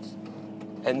headphones,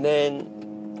 and then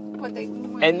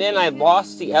I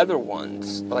lost the other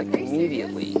ones like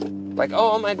immediately. Like,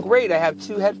 oh, I'm like, great, I have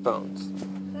 2 headphones.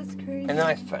 That's crazy. And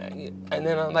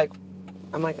then I'm like,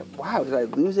 wow, did I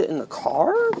lose it in the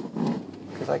car?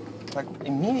 Because like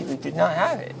immediately did not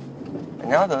have it, and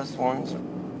now those ones,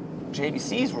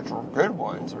 JVCs, which were good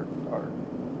ones, are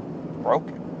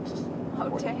broken.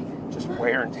 Just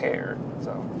wear and tear.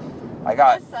 So I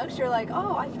got. That sucks. You're like,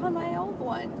 oh, I found my old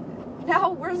one.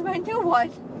 Now where's my new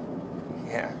one?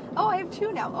 Yeah. Oh, I have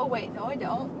 2 now. Oh wait, no, I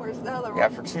don't. Where's the other one? Yeah,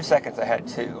 for 2 seconds I had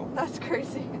 2. That's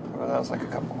crazy. Well, that was like a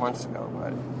couple months ago,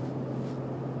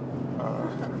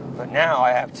 but now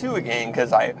I have 2 again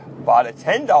because I bought a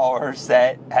 $10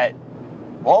 set at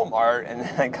Walmart, and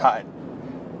then I got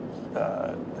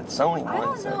the Sony I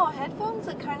ones. don't know. Headphones,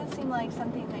 it kind of seem like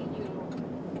something that you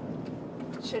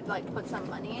should like put some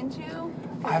money into.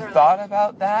 I've thought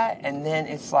about that, and then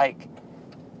it's like,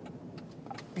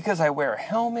 because I wear a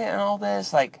helmet and all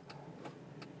this, like,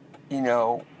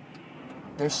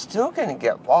 they're still going to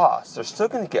get lost. They're still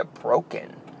going to get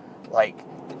broken. Like,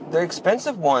 the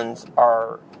expensive ones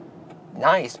are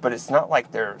nice, but it's not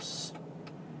like there's,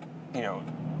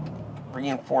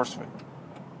 reinforced with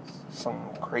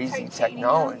some crazy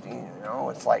technology,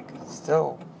 It's like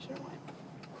still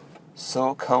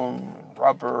silicone,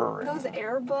 rubber. Those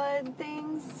Airbud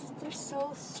things, they're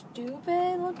so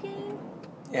stupid looking.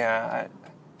 Yeah,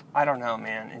 I don't know,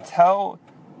 man. Until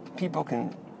people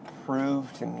can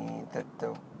prove to me that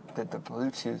the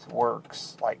Bluetooth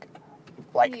works, like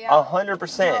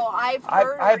 100%. No, I've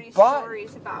heard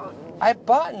stories about. I've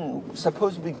bought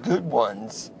supposedly good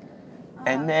ones,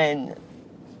 and then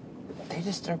they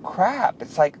just are crap.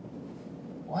 It's like,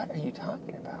 what are you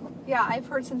talking about? Yeah, I've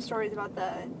heard some stories about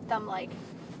them like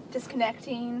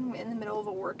disconnecting in the middle of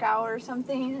a workout or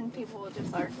something, and people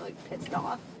just are like pissed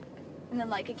off, and then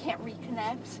like it can't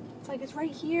reconnect. It's like it's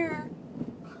right here.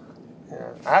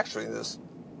 Yeah, actually, this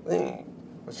thing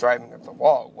was driving up the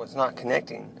wall, was not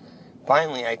connecting.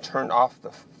 Finally, I turned off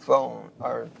the phone,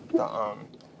 or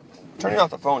turning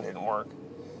off the phone didn't work.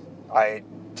 I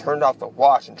turned off the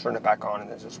watch and turned it back on,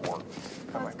 and it just worked.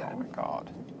 Oh my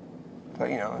god. But,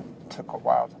 it took a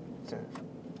while to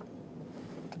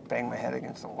bang my head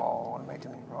against the wall. What am I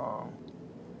doing wrong?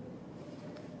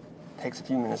 It takes a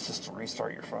few minutes just to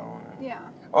restart your phone. Yeah.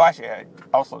 Oh, actually, I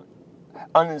also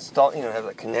uninstalled, have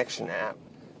the connection app.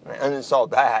 And I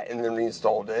uninstalled that and then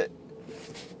reinstalled it.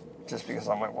 Just because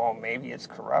I'm like, well, maybe it's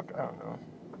corrupt. I don't know.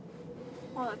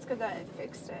 Well, that's good that it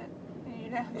fixed it. And you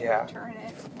didn't have to Yeah. return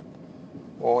it.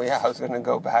 Well, yeah, I was going to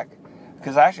go back.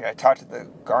 Because actually, I talked to the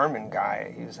Garmin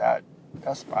guy. He was at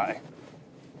Best Buy.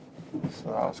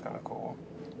 So that was kind of cool.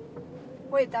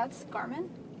 Wait, that's Garmin?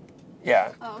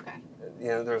 Yeah. Oh, okay. You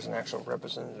know, there was an actual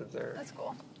representative there. That's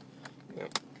cool.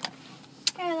 Yep.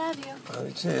 Hey, I love you. I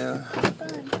do too.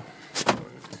 Fun.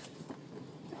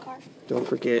 The car. Don't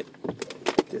forget,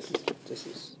 this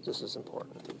is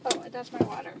important. Oh, that's my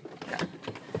water. Yeah. There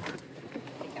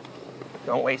you go.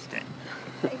 Don't waste it.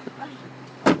 Okay, bye.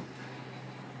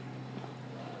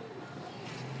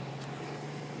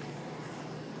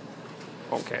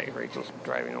 Okay, Rachel's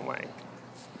driving away.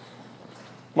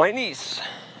 My niece,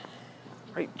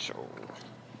 Rachel,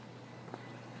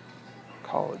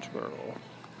 college girl.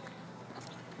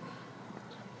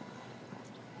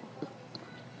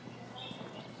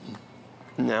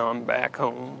 Now I'm back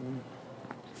home.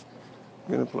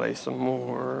 I'm gonna play some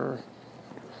more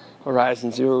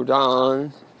Horizon Zero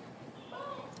Dawn.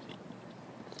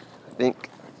 I think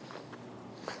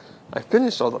I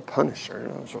finished all the Punisher.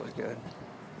 That was really good.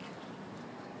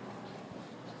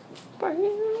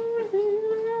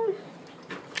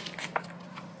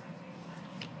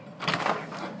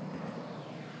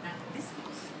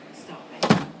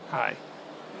 Hi.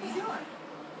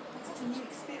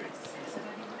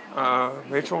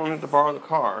 Rachel wanted to borrow the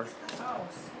car.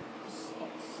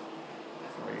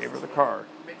 I gave her the car.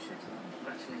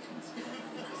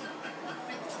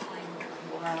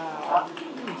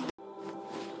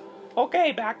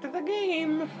 Okay, back to the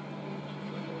game.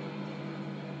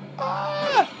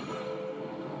 Ah!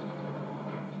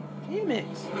 Damn it.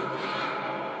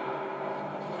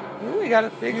 I really gotta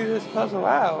figure this puzzle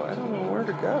out. I don't know where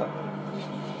to go.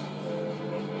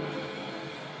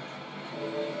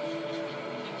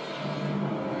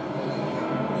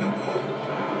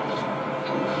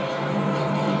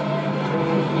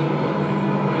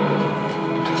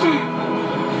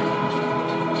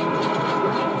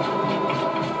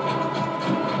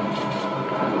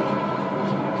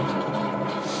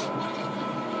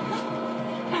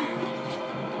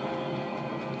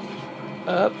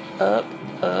 Up, up,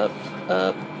 up,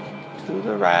 up, to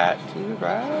the right, to the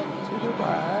right, to the right, to the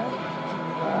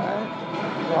right,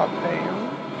 drop down,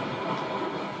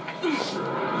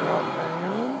 drop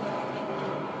down.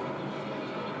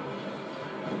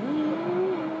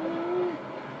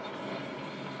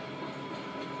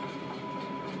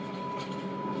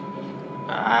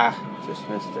 Ah, just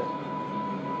missed it.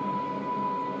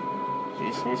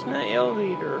 Just missed my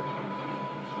elevator.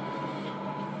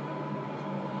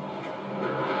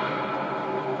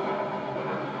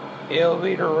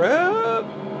 Elevator up.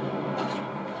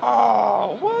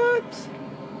 Oh, what?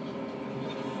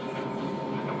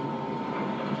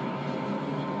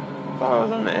 Thought I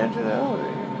was on the edge of the elevator.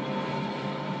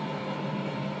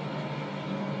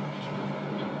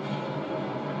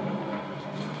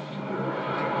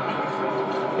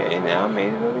 Okay, now I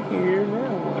made it over here. Now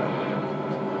what?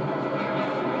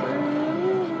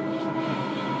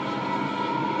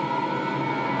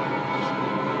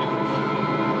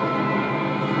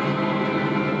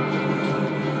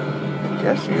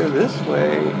 Guess you go this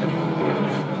way, and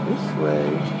this way.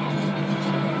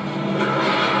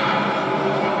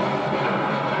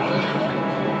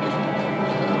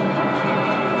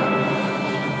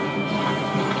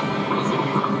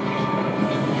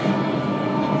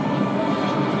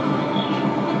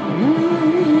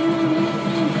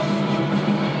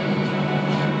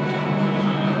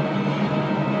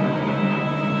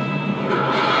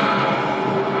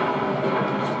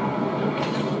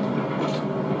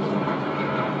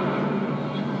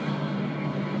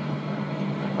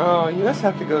 Oh, you must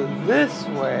have to go this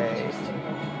way.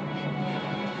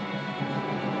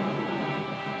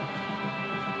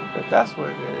 But that's what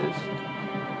it is.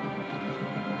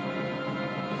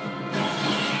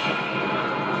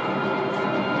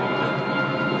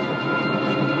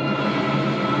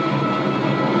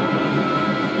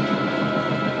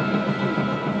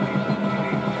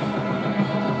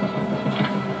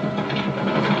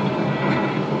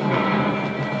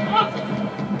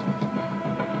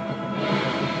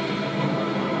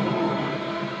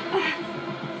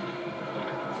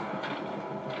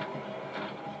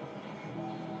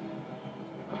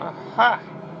 Aha!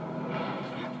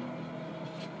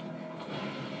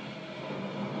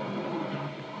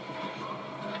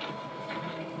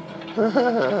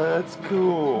 That's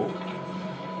cool.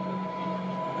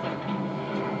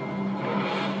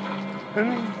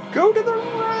 And go to the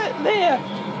right, left,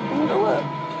 and go up.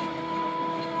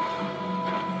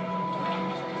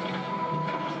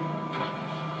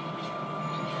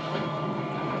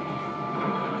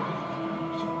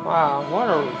 Wow, what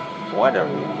a What a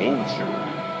ranger.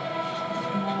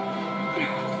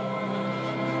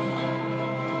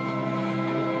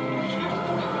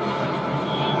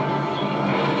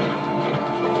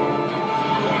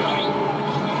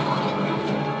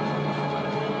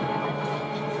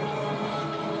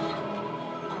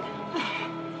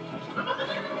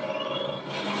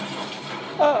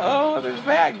 Uh-oh, there's a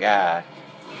bad guy.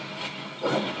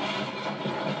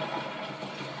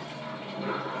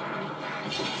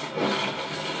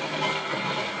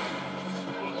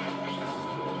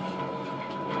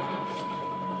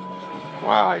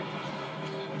 Wow,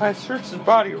 I searched his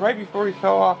body right before he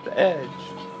fell off the edge.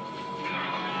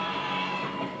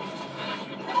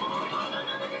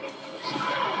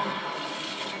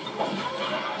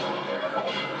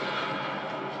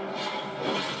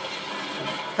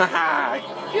 Haha, I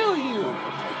kill you!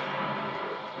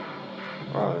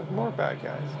 Oh, there's more bad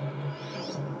guys.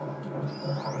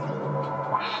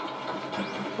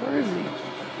 Where is he?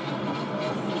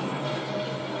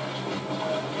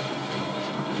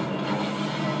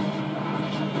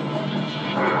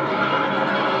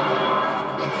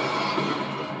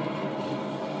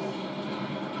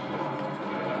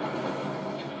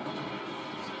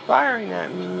 He's firing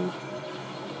at me.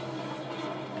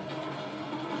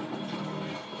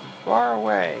 Far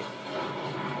away.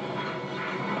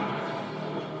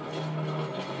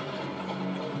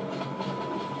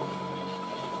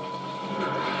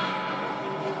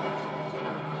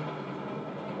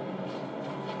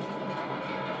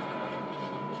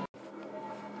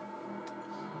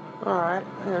 Alright,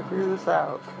 I gotta figure this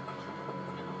out.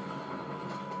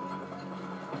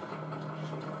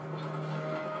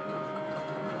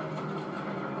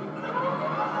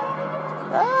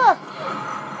 Ah!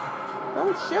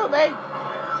 Don't shoot me!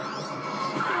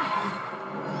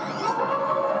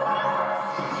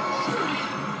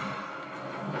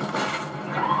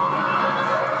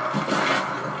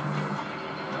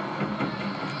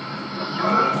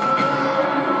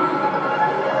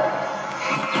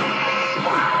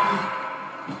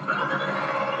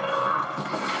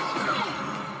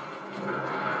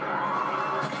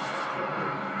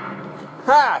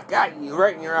 Ha! Got you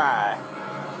right in your eye.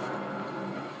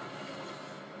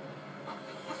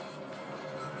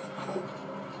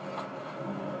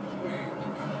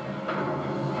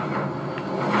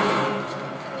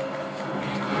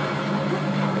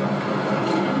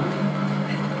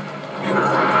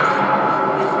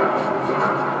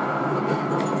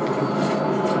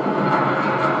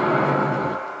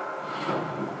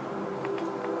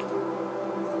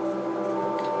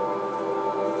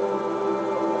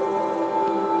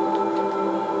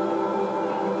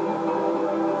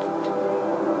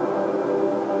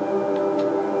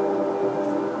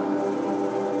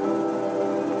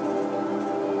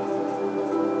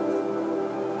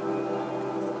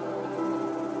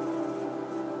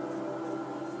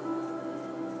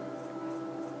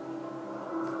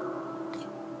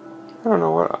 I don't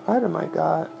know what item I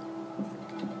got.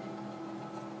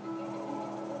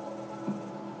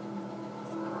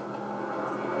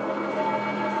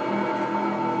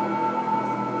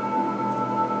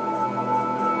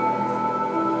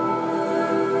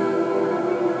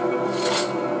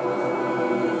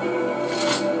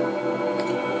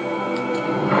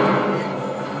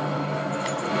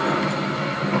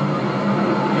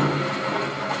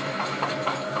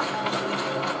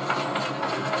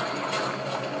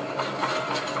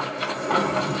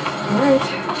 Alright,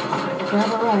 time to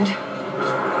grab a ride.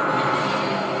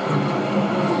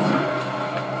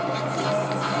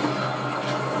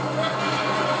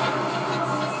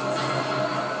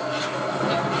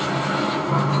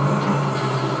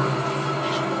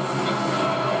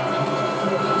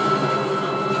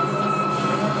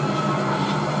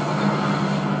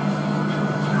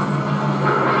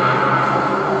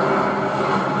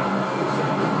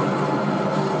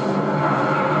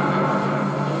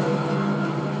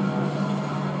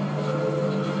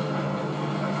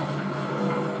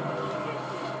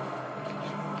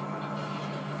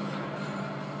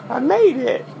 I made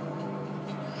it!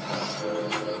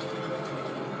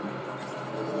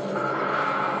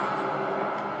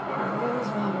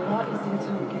 A lot easier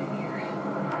time getting here.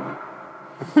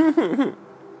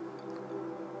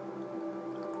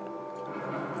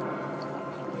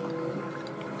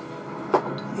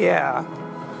 Yeah.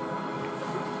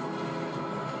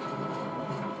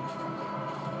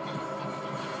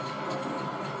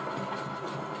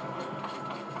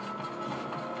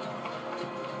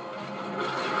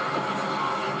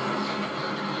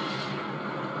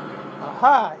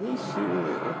 Aha! He's shooting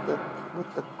it with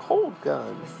the cold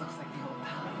gun. This looks like the old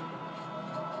pal.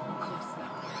 We're close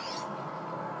now.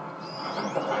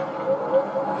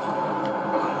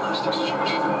 Almost last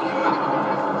exchange of media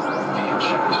via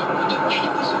chat attached to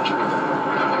this interview.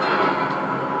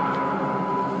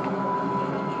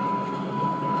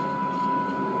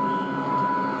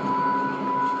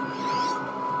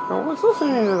 I was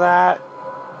listening to that.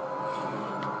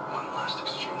 One last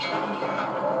exchange of media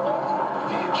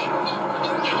via chat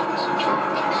attached to this interview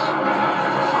case.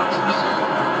 Finds this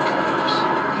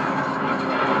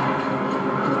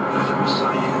whether it's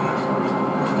cyan.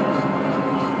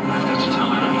 I've got to tell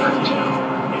her that too.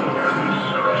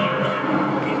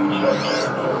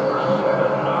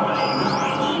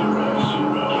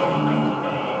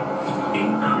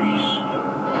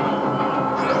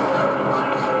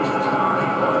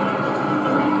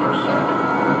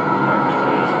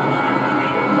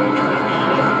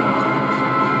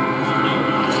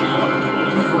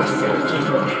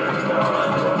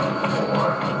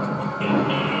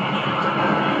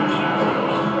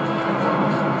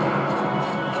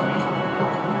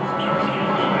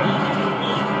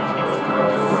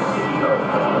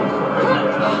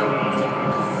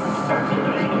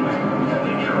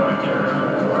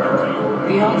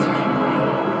 The altar.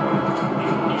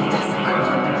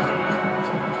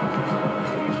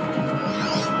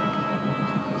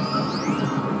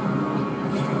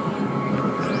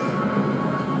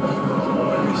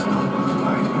 There's no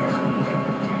light here.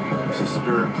 There's a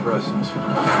spirit presence.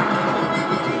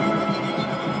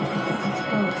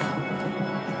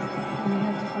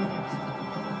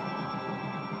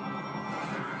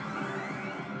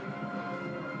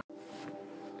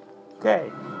 Okay,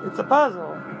 it's a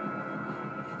puzzle.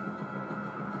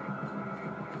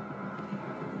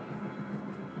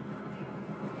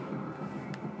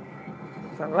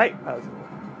 It's a light puzzle.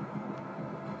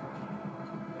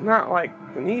 Not like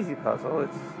an easy puzzle,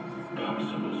 it's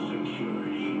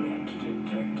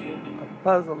a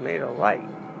puzzle made of light.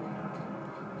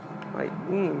 Light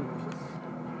beams.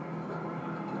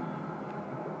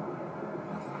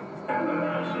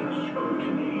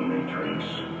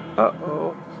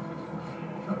 Uh-oh.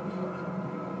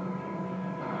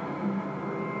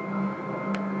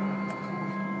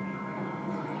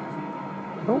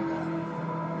 Nope.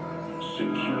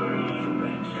 Security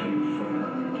events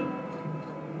confirmed.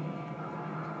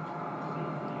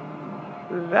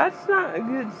 That's not a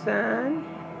good sign.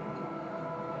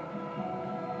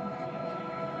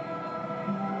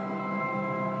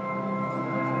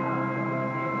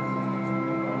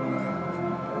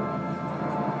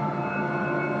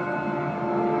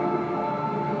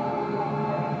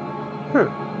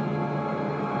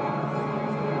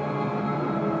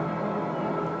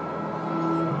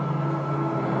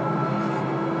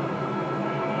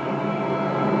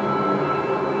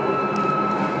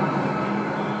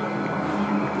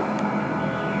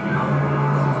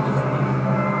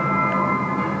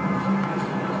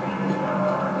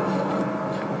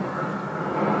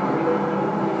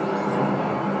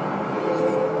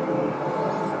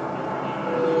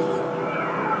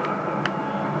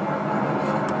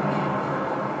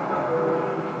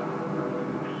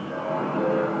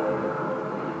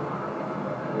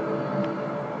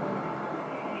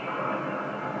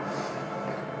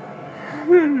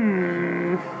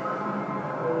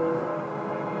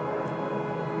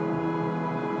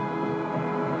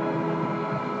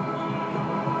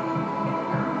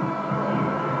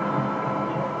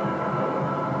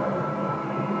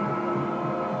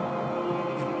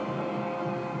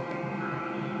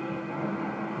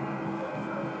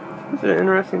 It's an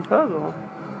interesting puzzle.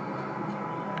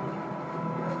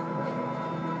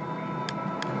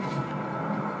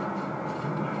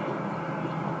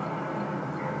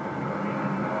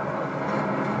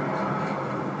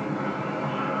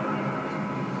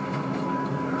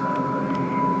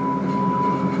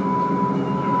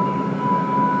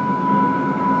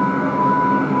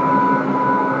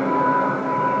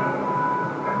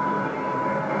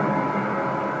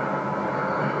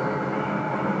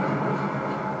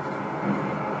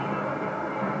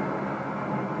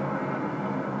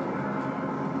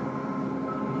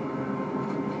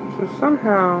 So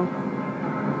somehow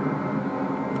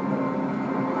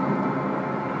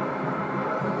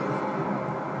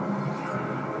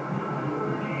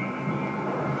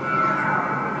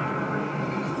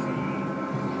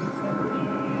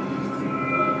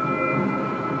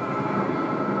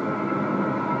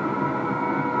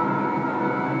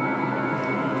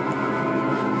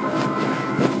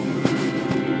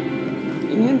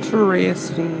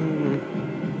interesting.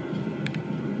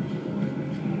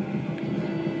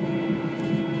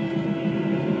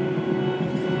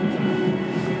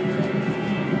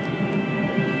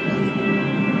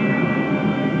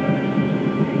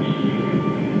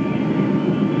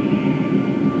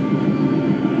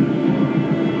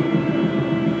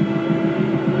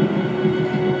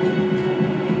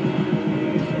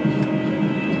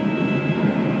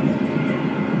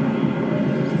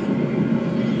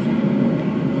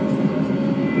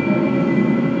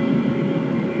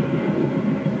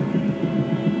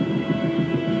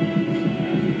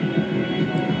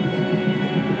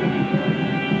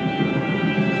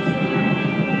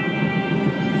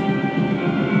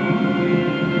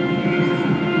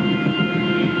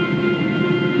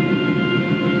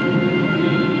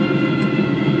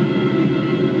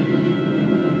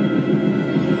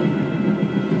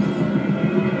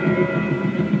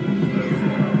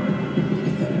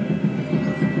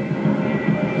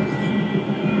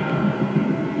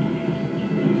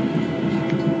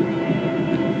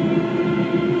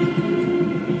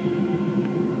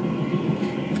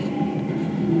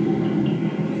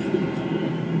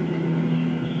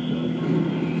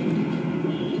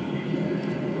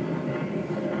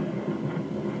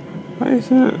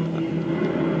 isn't it?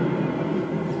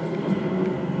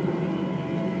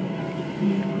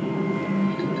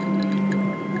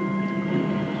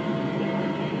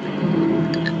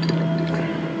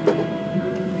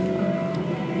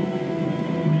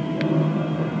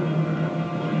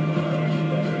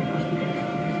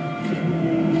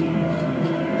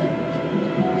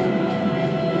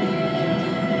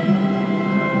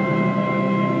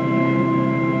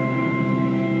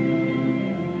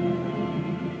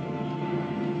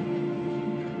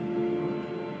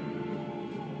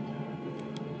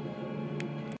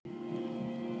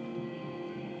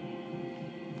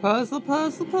 Puzzle,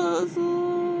 puzzle,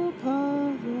 puzzle,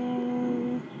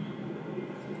 puzzle.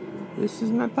 This is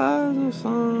my puzzle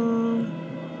song.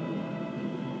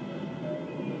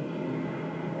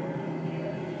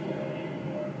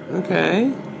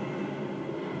 Okay.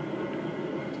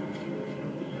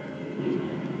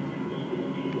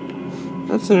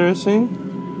 That's interesting.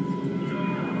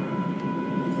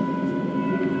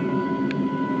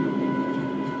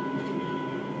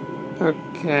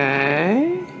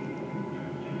 Okay.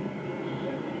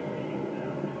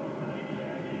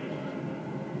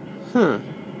 Huh.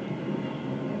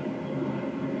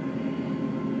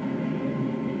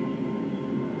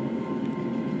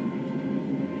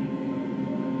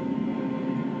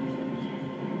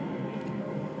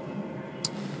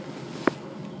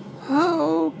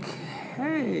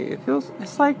 Okay.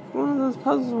 It's like one of those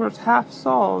puzzles where it's half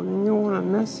solved and you don't want to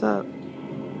mess up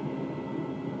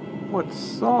what's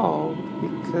solved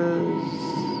because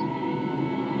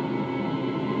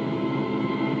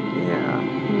yeah.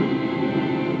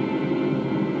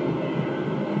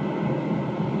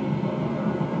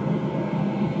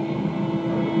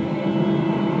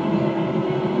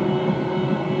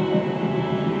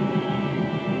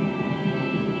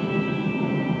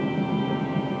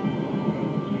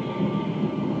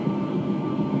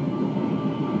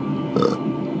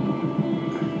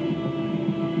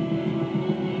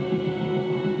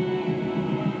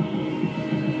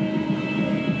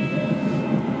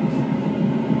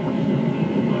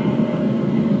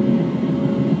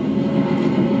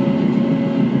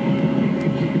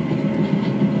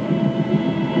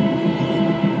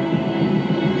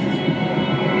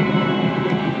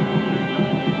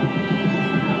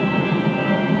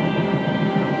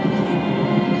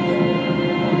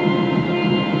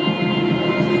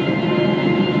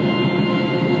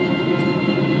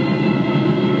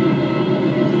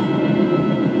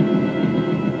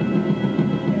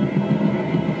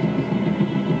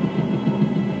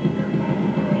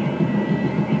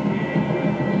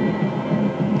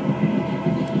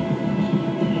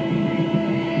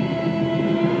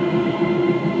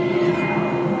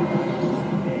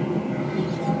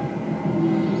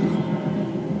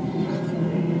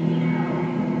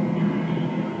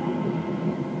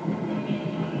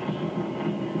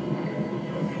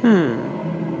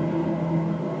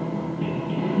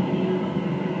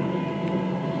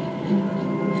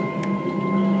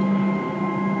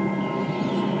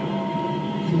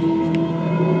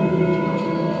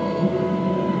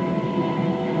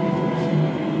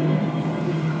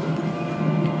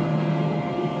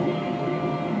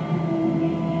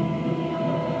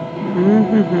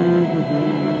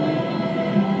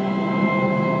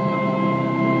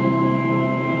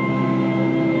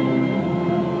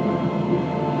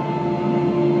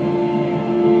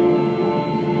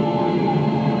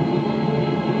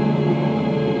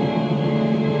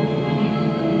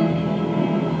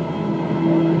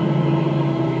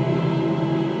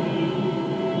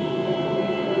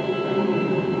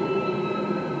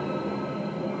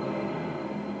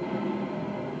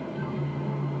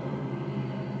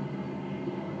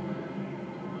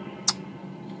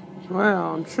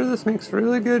 Well, I'm sure this makes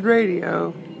really good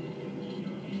radio.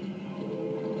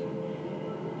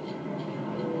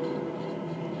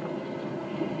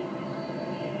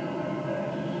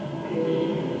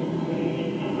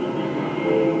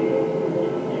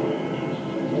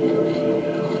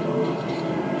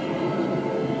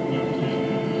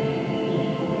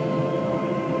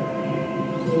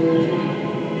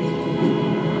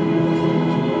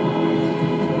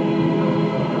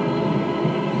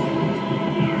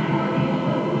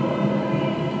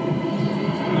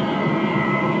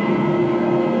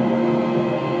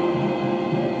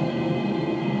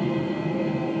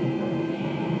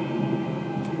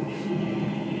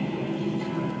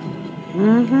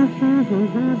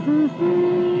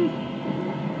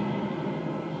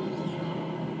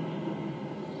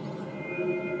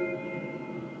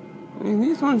 I mean,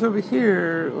 these ones over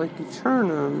here, like you turn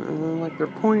them, and then like they're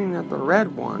pointing at the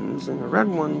red ones, and the red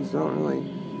ones aren't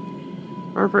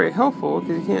very helpful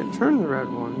because you can't turn the red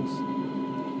ones.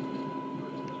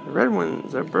 The red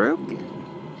ones are broken.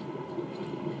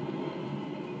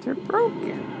 They're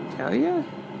broken, tell ya.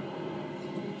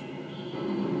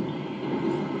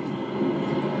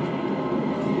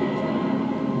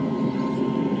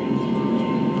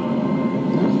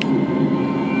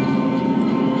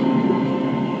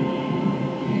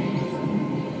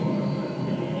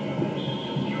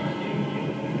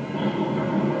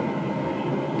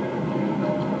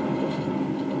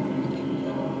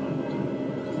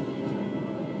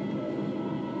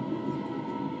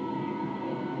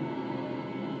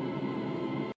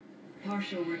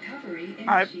 Partial recovery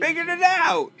I figured it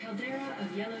out! Caldera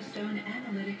of Yellowstone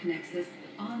Analytic Nexus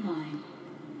online.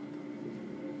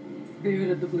 Spirit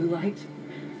of the blue light,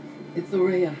 it's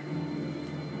Aurea,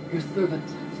 your servant,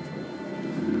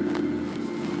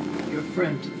 your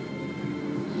friend.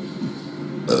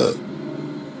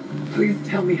 Please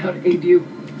tell me how to aid you.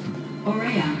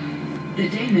 Aurea, the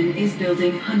daemon is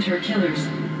building hunter-killers,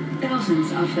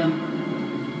 thousands of them.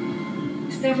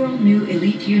 Several new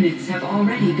elite units have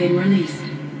already been released.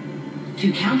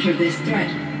 To counter this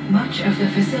threat, much of the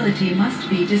facility must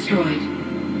be destroyed.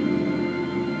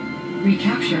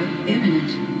 Recapture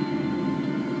imminent.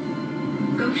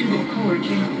 Go to the core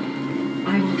channel.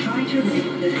 I will try to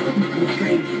lift the hidden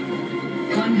constraints.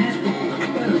 One has been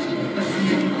exposed, but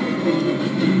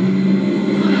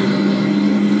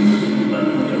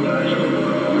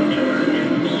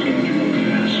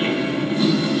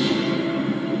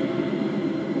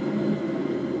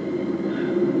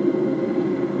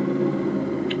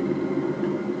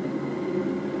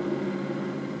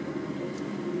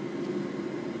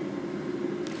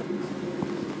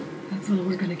that's all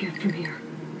we're gonna get from here.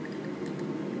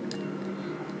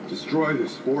 Destroy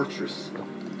this fortress.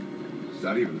 Is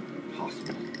that even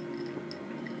possible?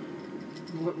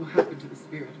 What will happen to the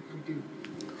spirit if we do?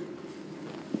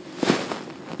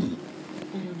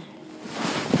 I don't know.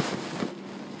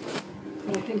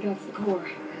 But I think that's the core.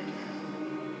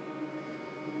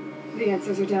 The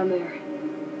answers are down there.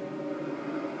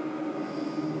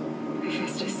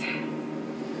 Hephaestus.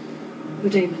 The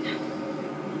daemon.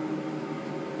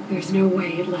 There's no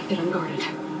way it left it unguarded.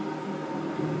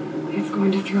 It's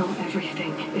going to throw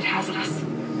everything it has at us.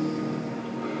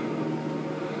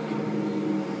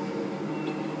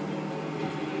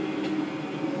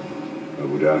 I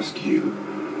would ask you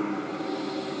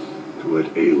to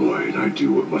let Aloy and I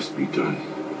do what must be done.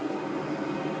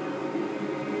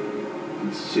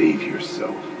 And save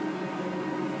yourself.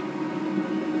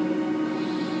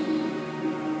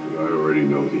 But I already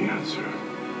know the answer.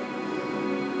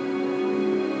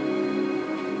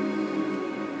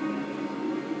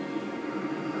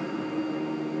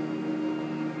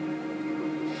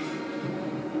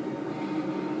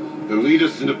 They'll lead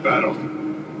us into battle.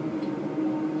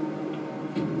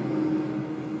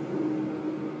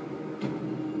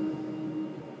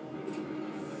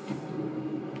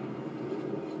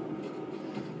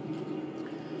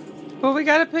 But we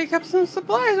gotta pick up some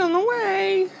supplies on the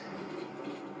way.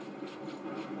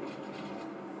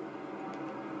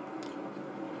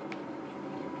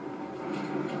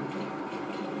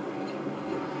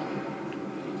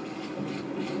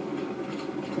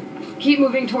 Keep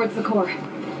moving towards the core.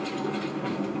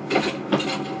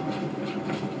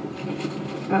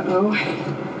 Uh-oh.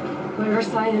 Whatever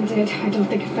Cyan did, I don't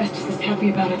think Hephaestus is happy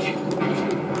about it.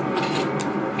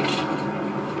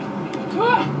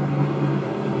 Ah!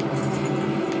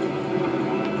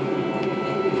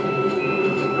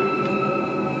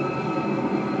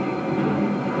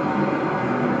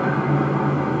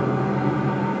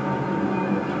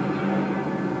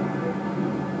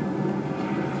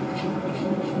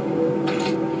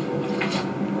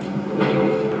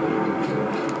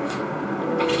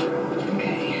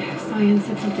 Cyan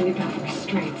said something about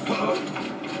restraints. Is that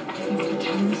what the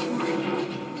tower is for?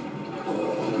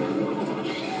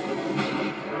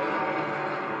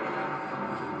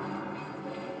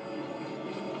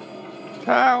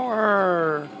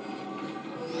 Tower!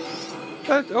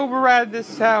 Let's override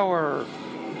this tower.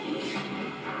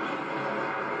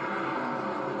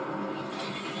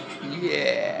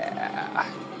 Yeah.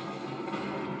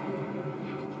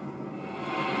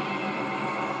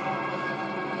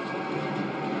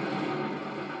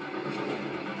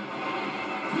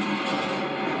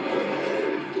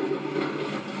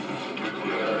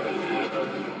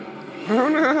 Oh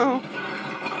no!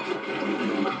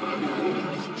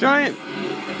 Giant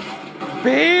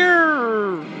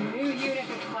bear! New unit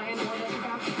that Cyan warned us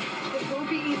about. This won't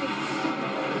be easy.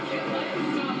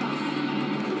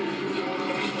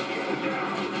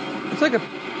 It's like a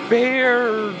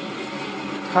bear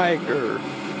tiger.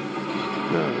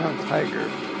 No, not tiger.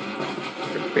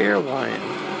 Like a bear lion.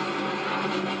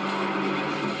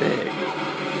 big.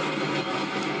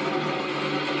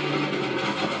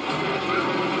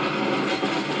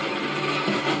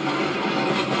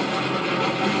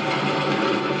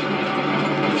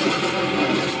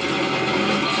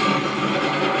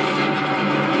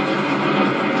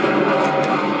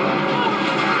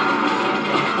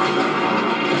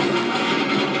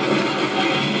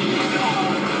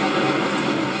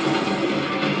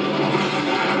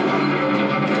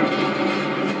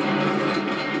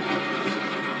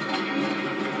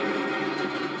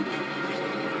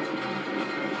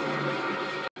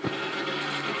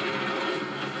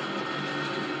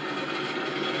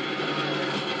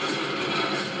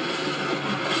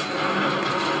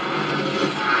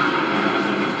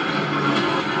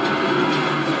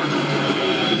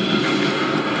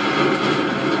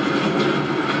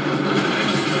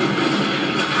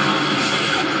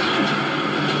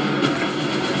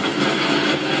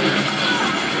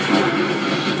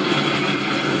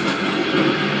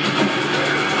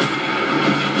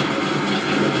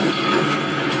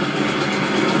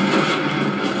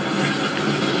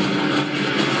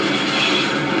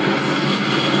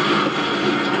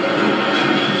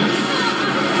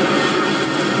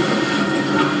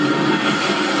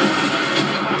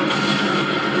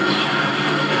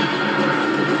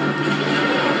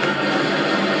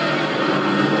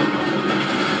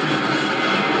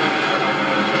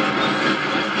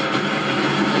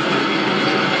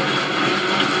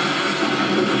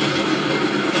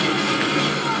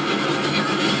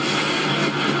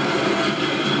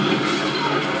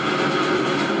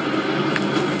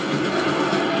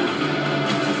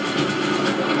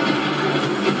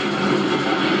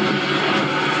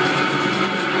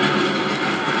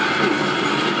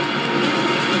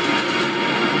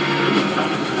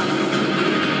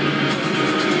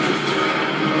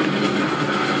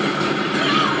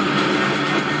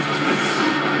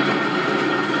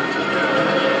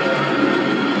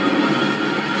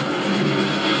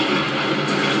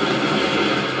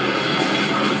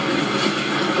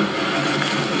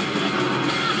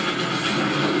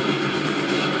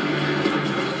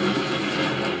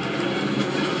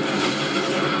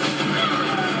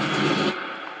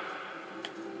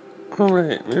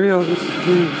 Alright, maybe I'll just use...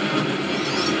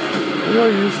 Maybe I'll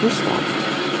use this one.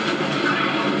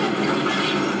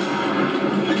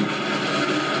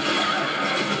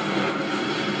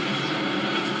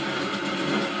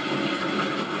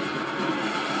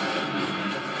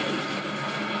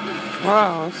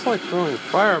 Wow, it's like throwing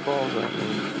fireballs at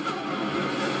me.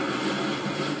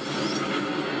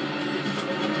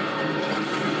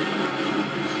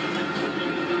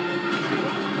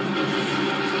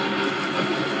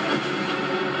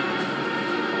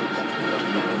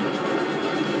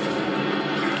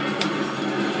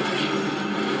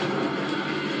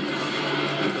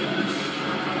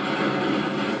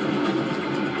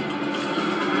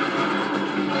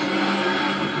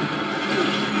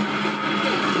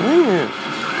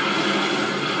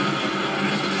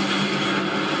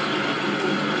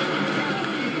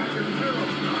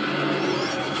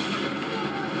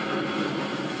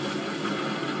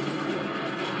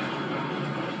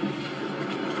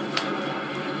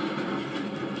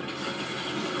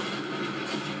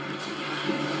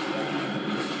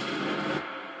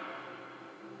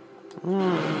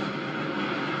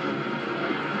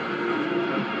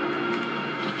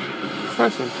 Try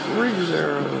some freeze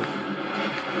arrows.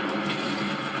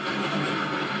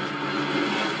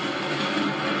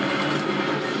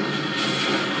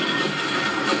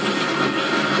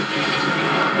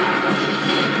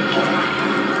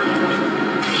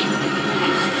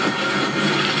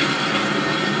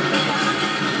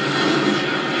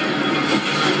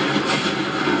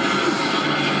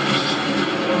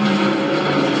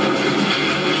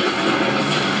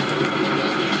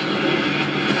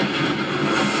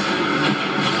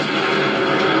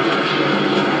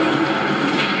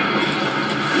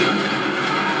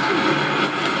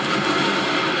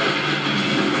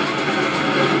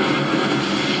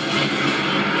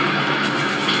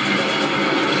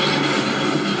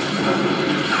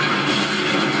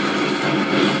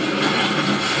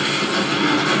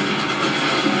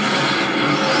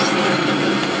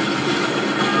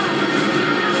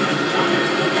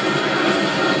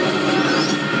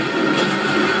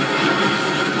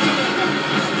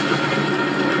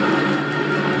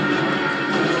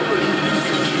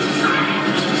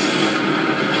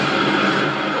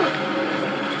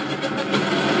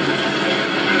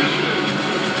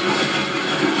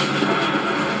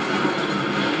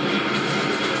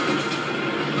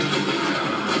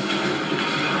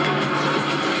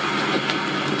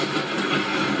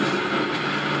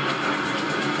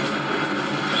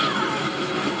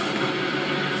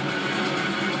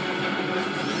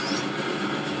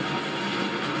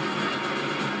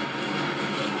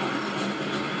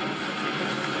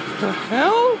 The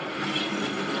hell?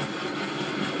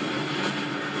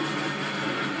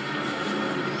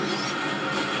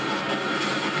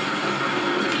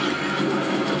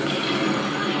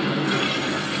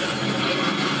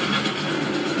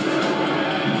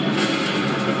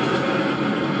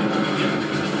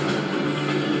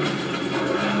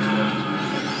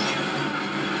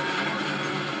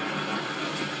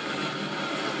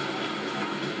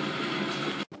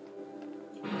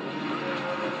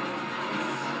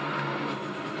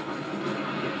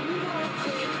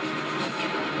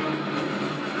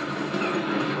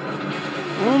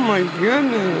 Oh my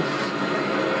goodness.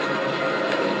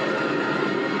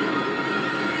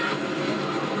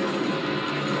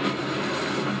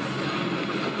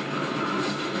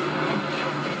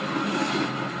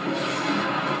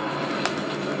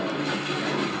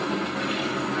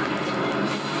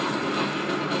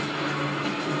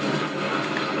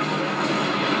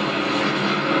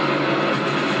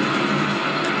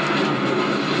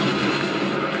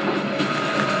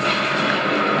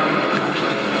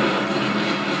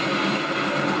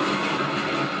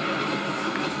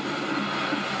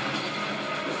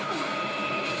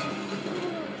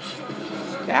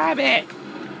 Stop it!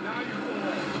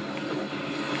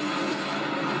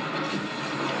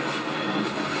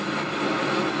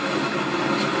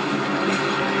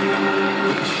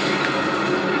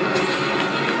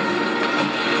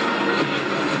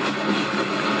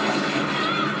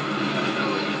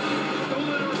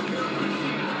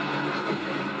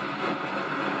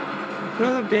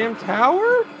 Another damn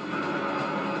tower?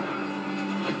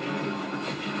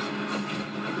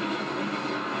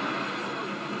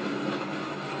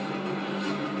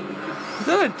 Is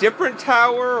that a different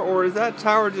tower, or is that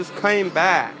tower just came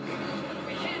back?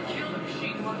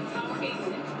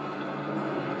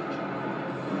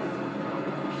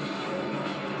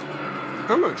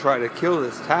 I'm gonna try to kill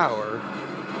this tower.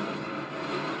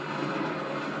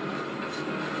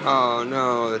 Oh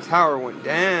no, the tower went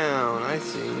down. I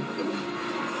see.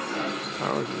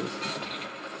 Tower's just...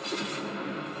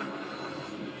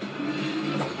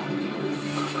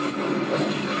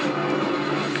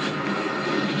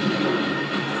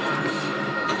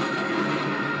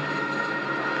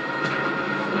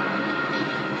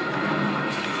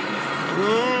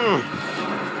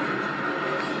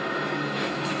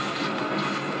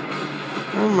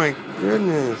 Oh my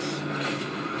goodness.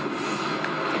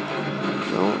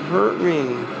 Don't hurt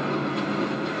me.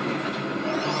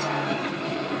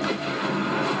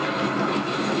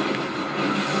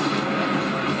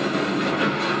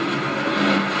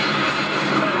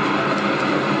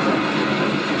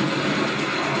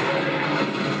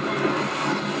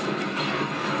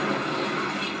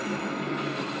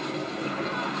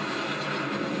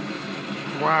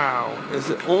 Wow, is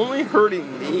it only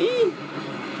hurting me?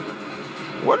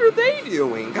 What are they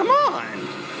doing? Come on!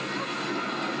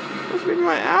 Supposed to be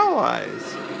my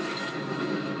allies.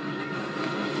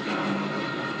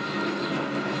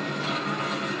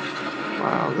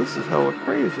 Wow, this is hella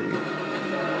crazy.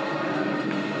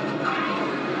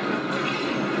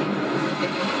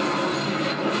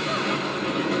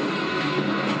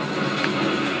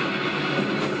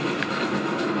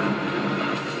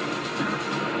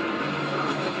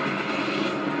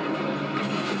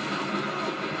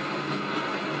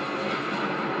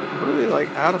 What are they, like,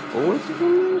 out of bullets or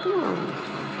something? Come on.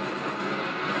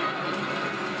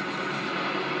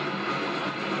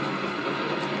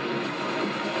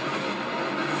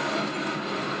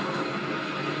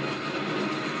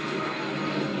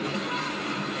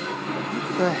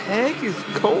 What the heck is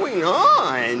going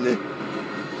on?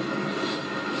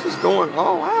 This is going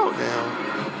all out now.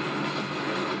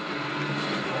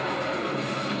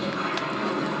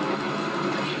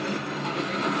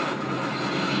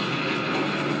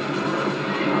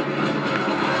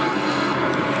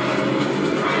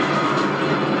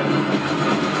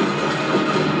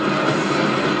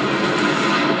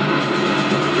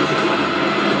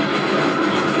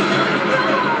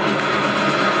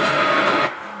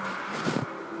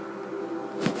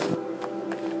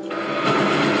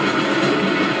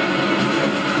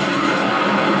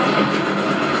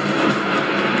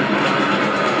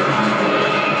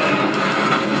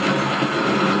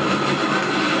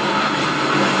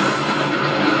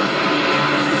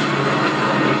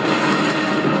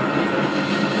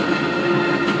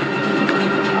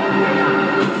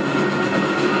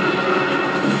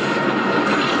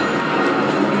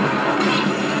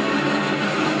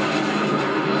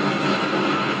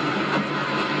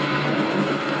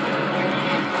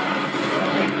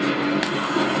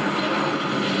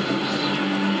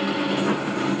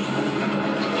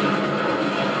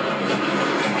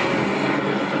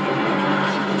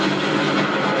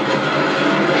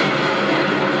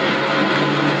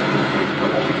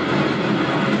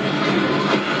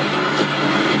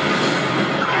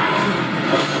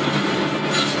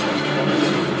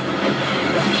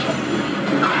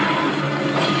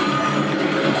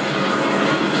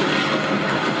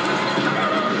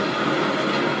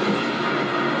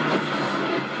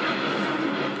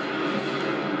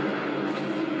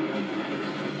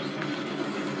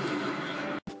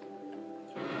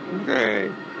 Okay.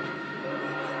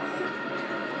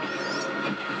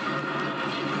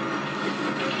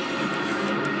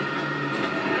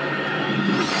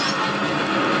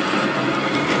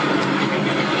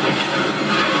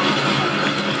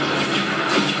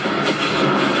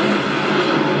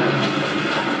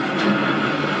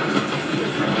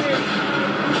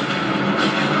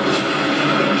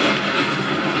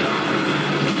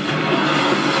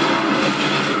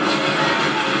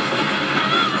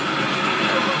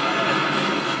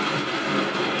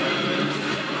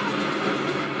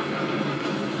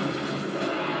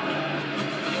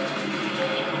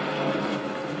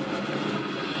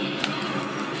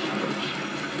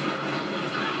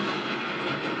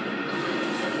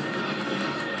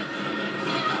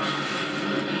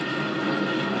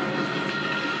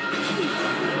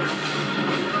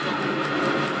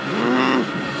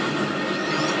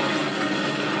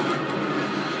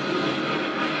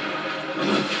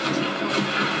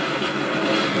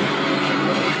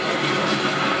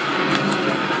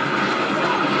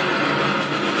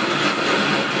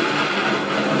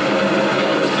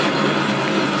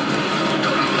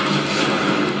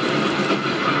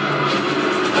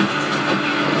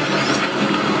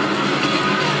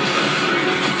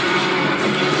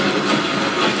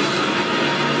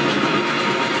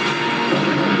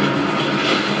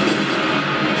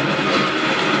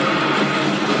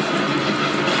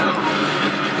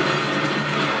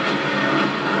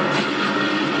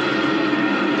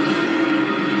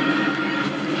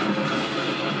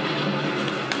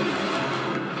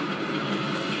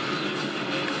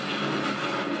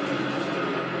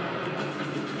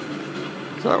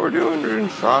 Is that what we're doing? We're in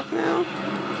shock now?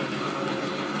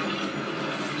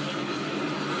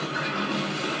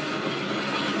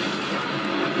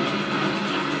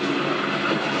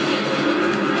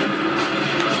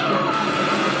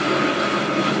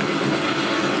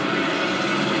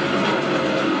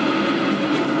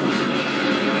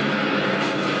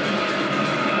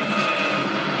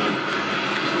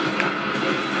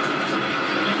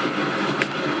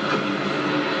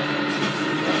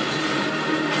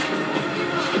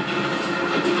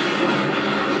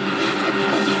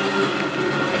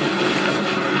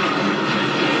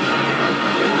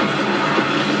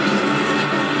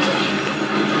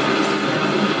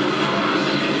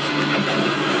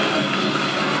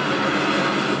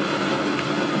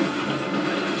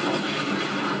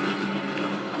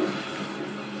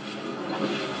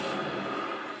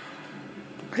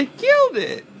 I killed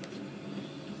it!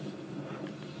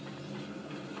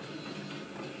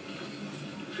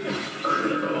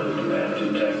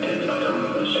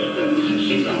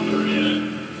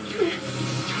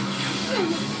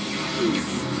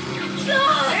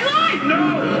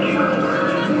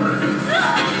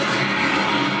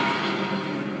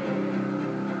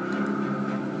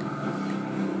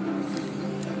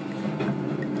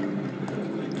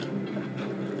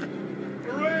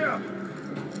 Maria!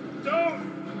 Don't!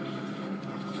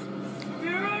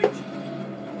 Spirit!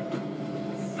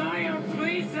 Sire,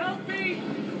 please help me!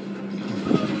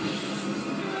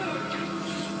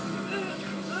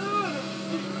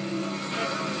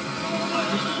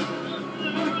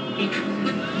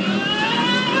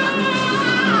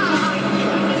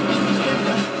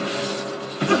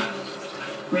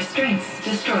 Restraints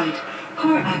destroyed.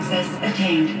 Core access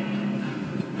attained.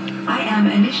 I am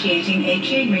initiating a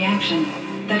chain reaction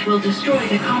that will destroy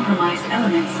the compromised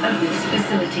elements of this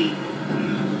facility.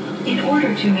 In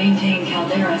order to maintain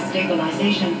Caldera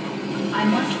stabilization, I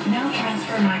must now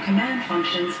transfer my command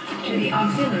functions to the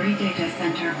auxiliary data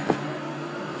center.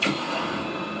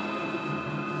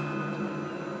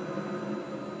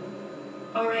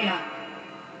 Aurea,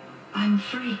 I'm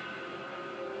free.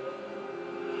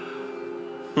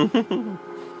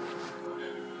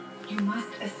 You must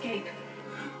escape.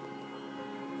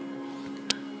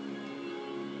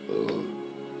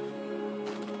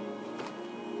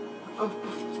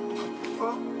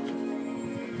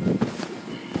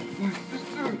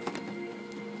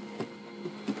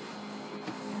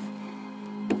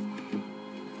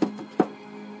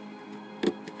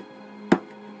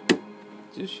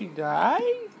 Did she die?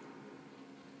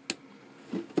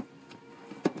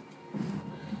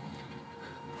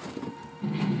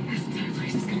 This entire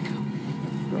place is gonna go.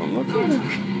 Don't look at her.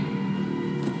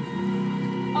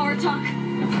 Artok.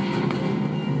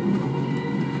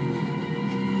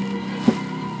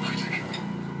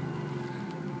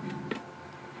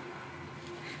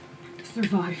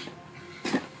 Survive.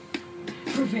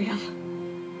 Prevail.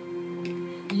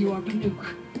 You are Banuk.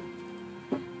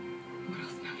 What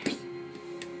else matters?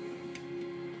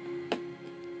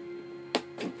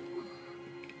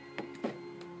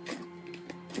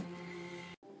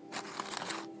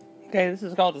 Okay, this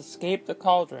is called Escape the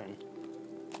Cauldron.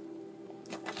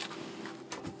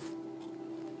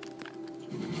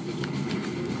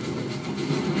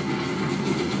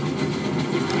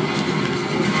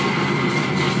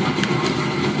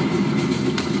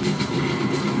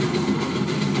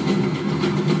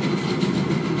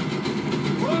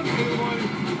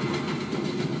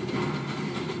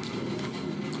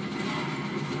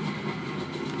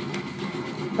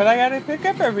 But I gotta pick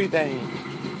up everything.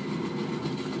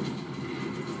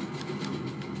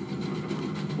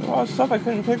 There's a lot of stuff I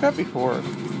couldn't pick up before.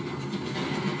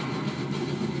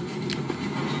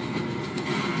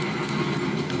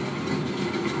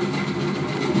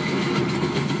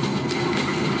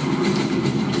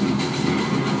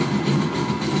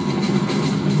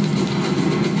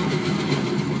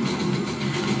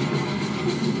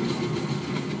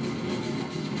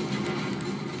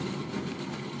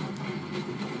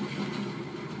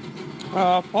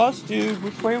 Plus, dude,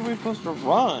 which way are we supposed to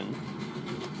run?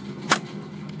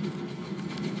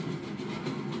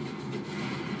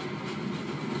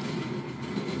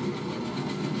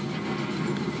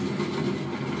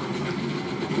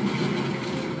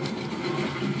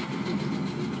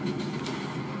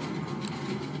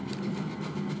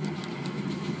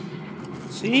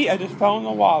 See, I just fell in the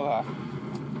lava.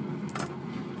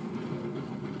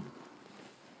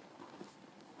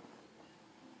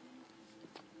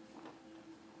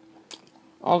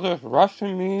 All this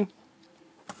rushing me,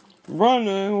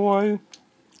 running away.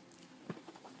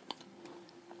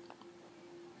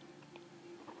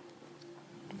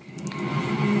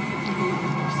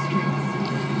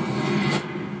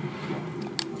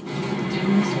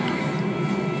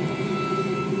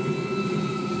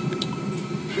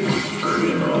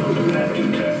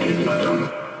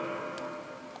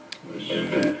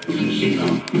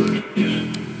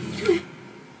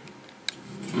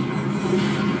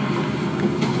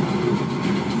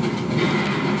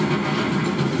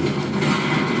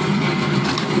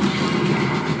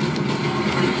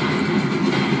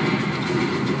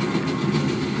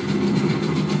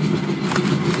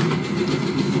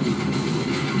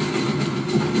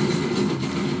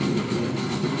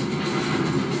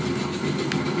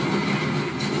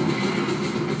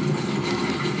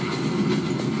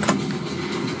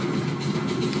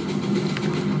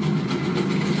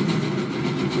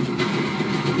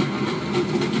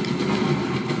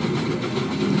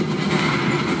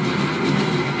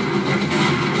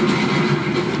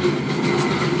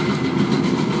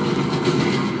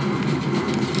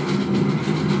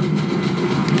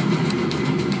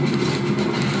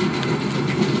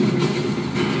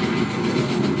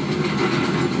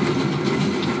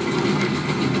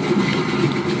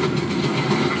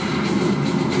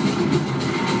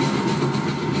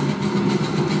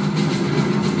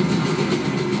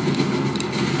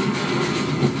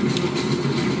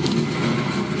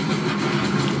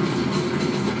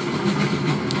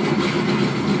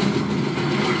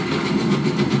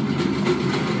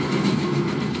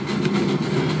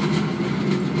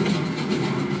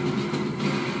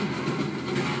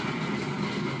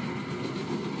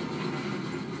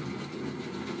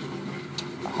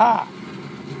 Aha!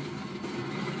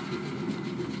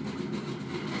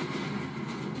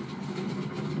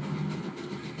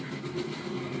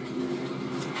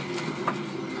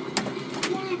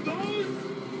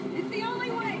 It's the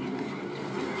only way.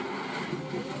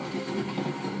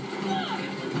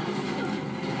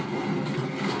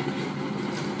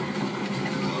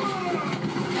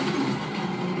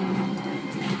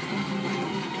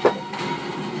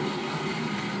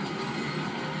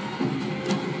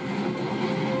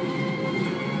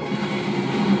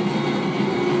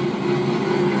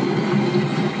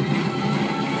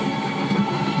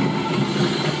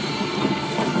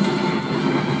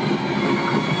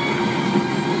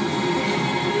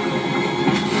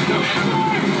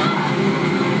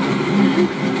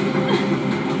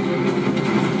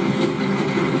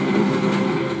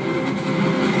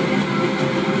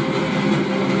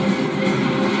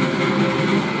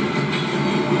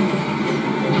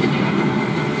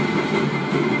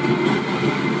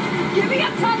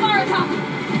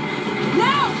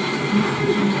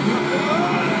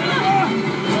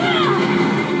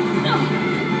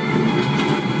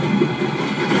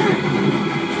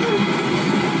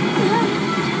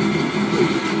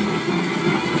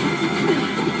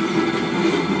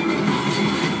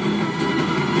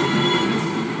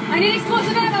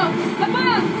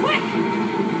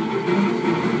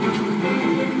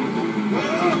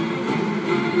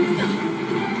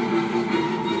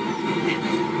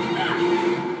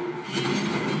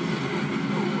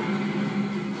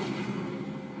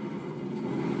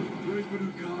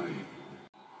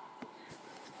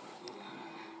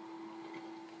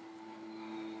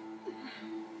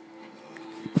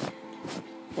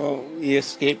 Well, he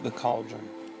escaped the cauldron.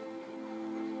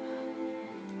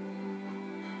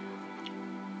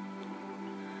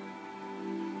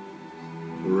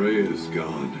 Rhea is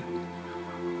gone.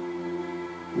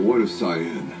 What of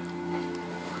Cyan?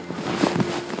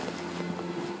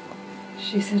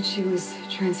 She said she was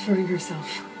transferring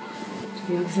herself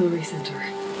to the auxiliary center.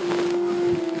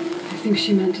 I think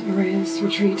she meant Araya's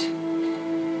retreat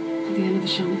at the end of the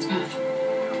Shaman's Path.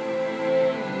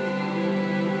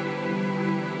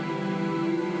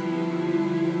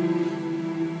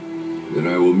 Then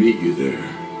I will meet you there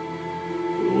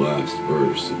for the last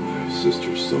verse in my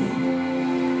sister's song.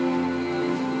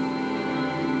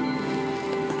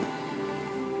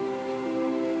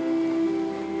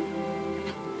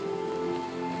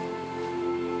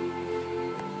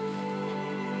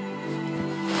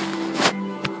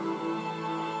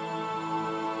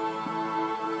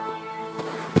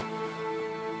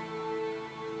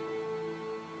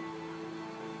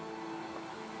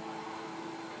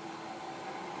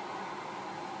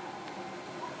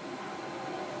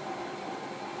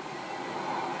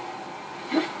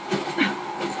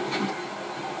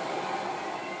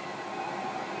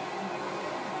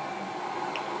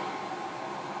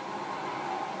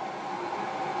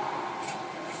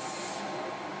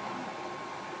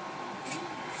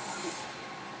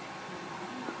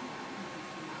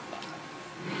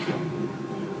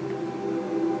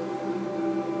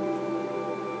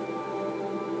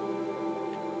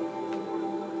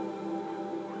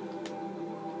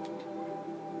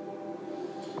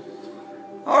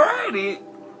 Alrighty.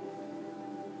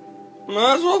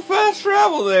 Might as well fast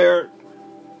travel there.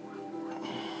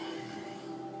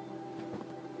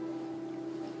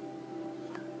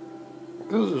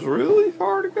 Because it's really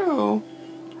far to go.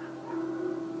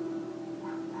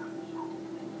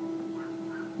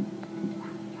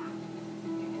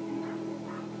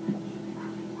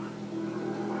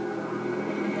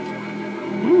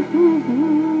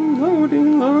 Loading,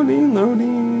 loading, loading, loading,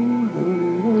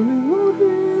 loading,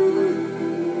 loading.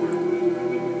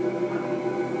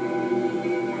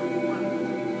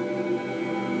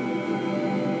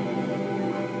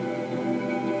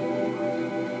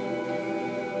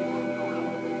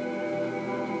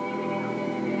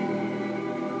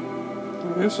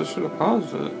 I guess I should have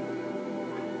paused it.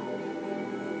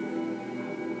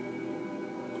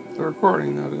 The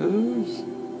recording, that is.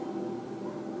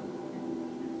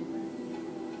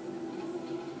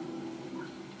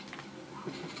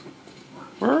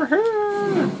 We're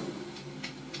here!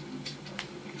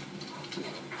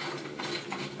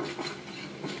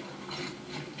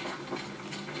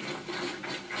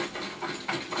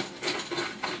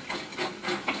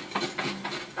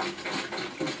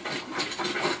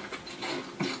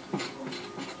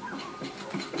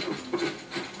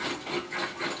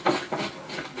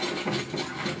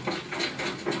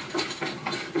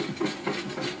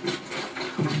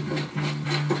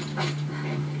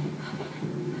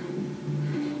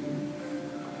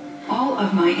 All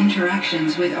of my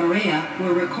interactions with Araya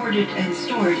were recorded and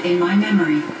stored in my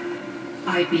memory.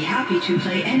 I'd be happy to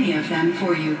play any of them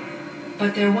for you,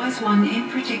 but there was one in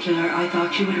particular I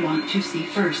thought you would want to see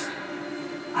first.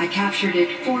 I captured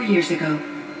it 4 years ago,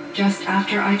 just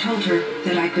after I told her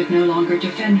that I could no longer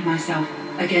defend myself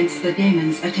against the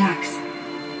daemon's attacks.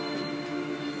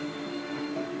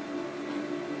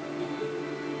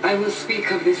 I will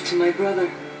speak of this to my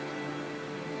brother.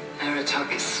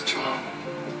 Aratak is strong.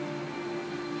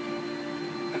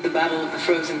 At the Battle of the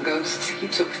Frozen Ghosts, he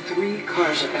took 3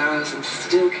 Karja arrows and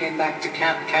still came back to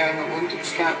camp carrying a wounded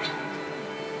scout.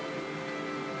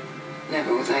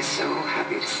 Never was I so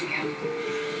happy to see him.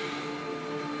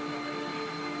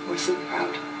 Or so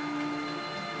proud.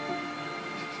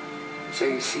 So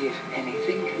you see, if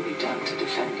anything can be done to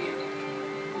defend you,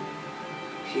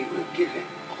 he will give it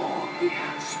all he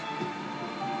has.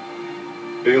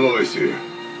 Aloy's here.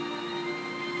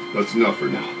 That's enough for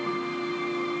now.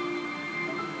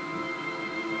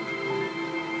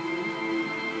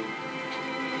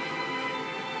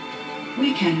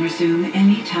 We can resume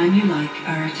any time you like,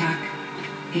 Aratak,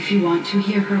 if you want to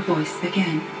hear her voice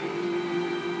again.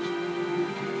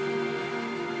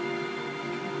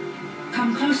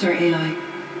 Come closer, Aloy.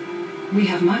 We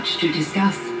have much to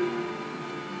discuss.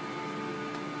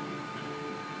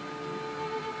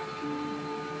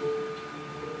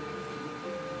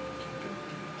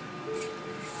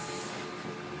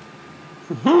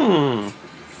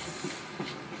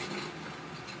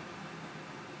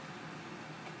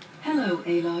 Hello,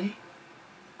 Aloy.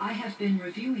 I have been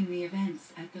reviewing the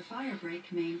events at the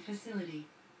Firebreak main facility.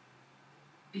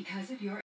 Because of your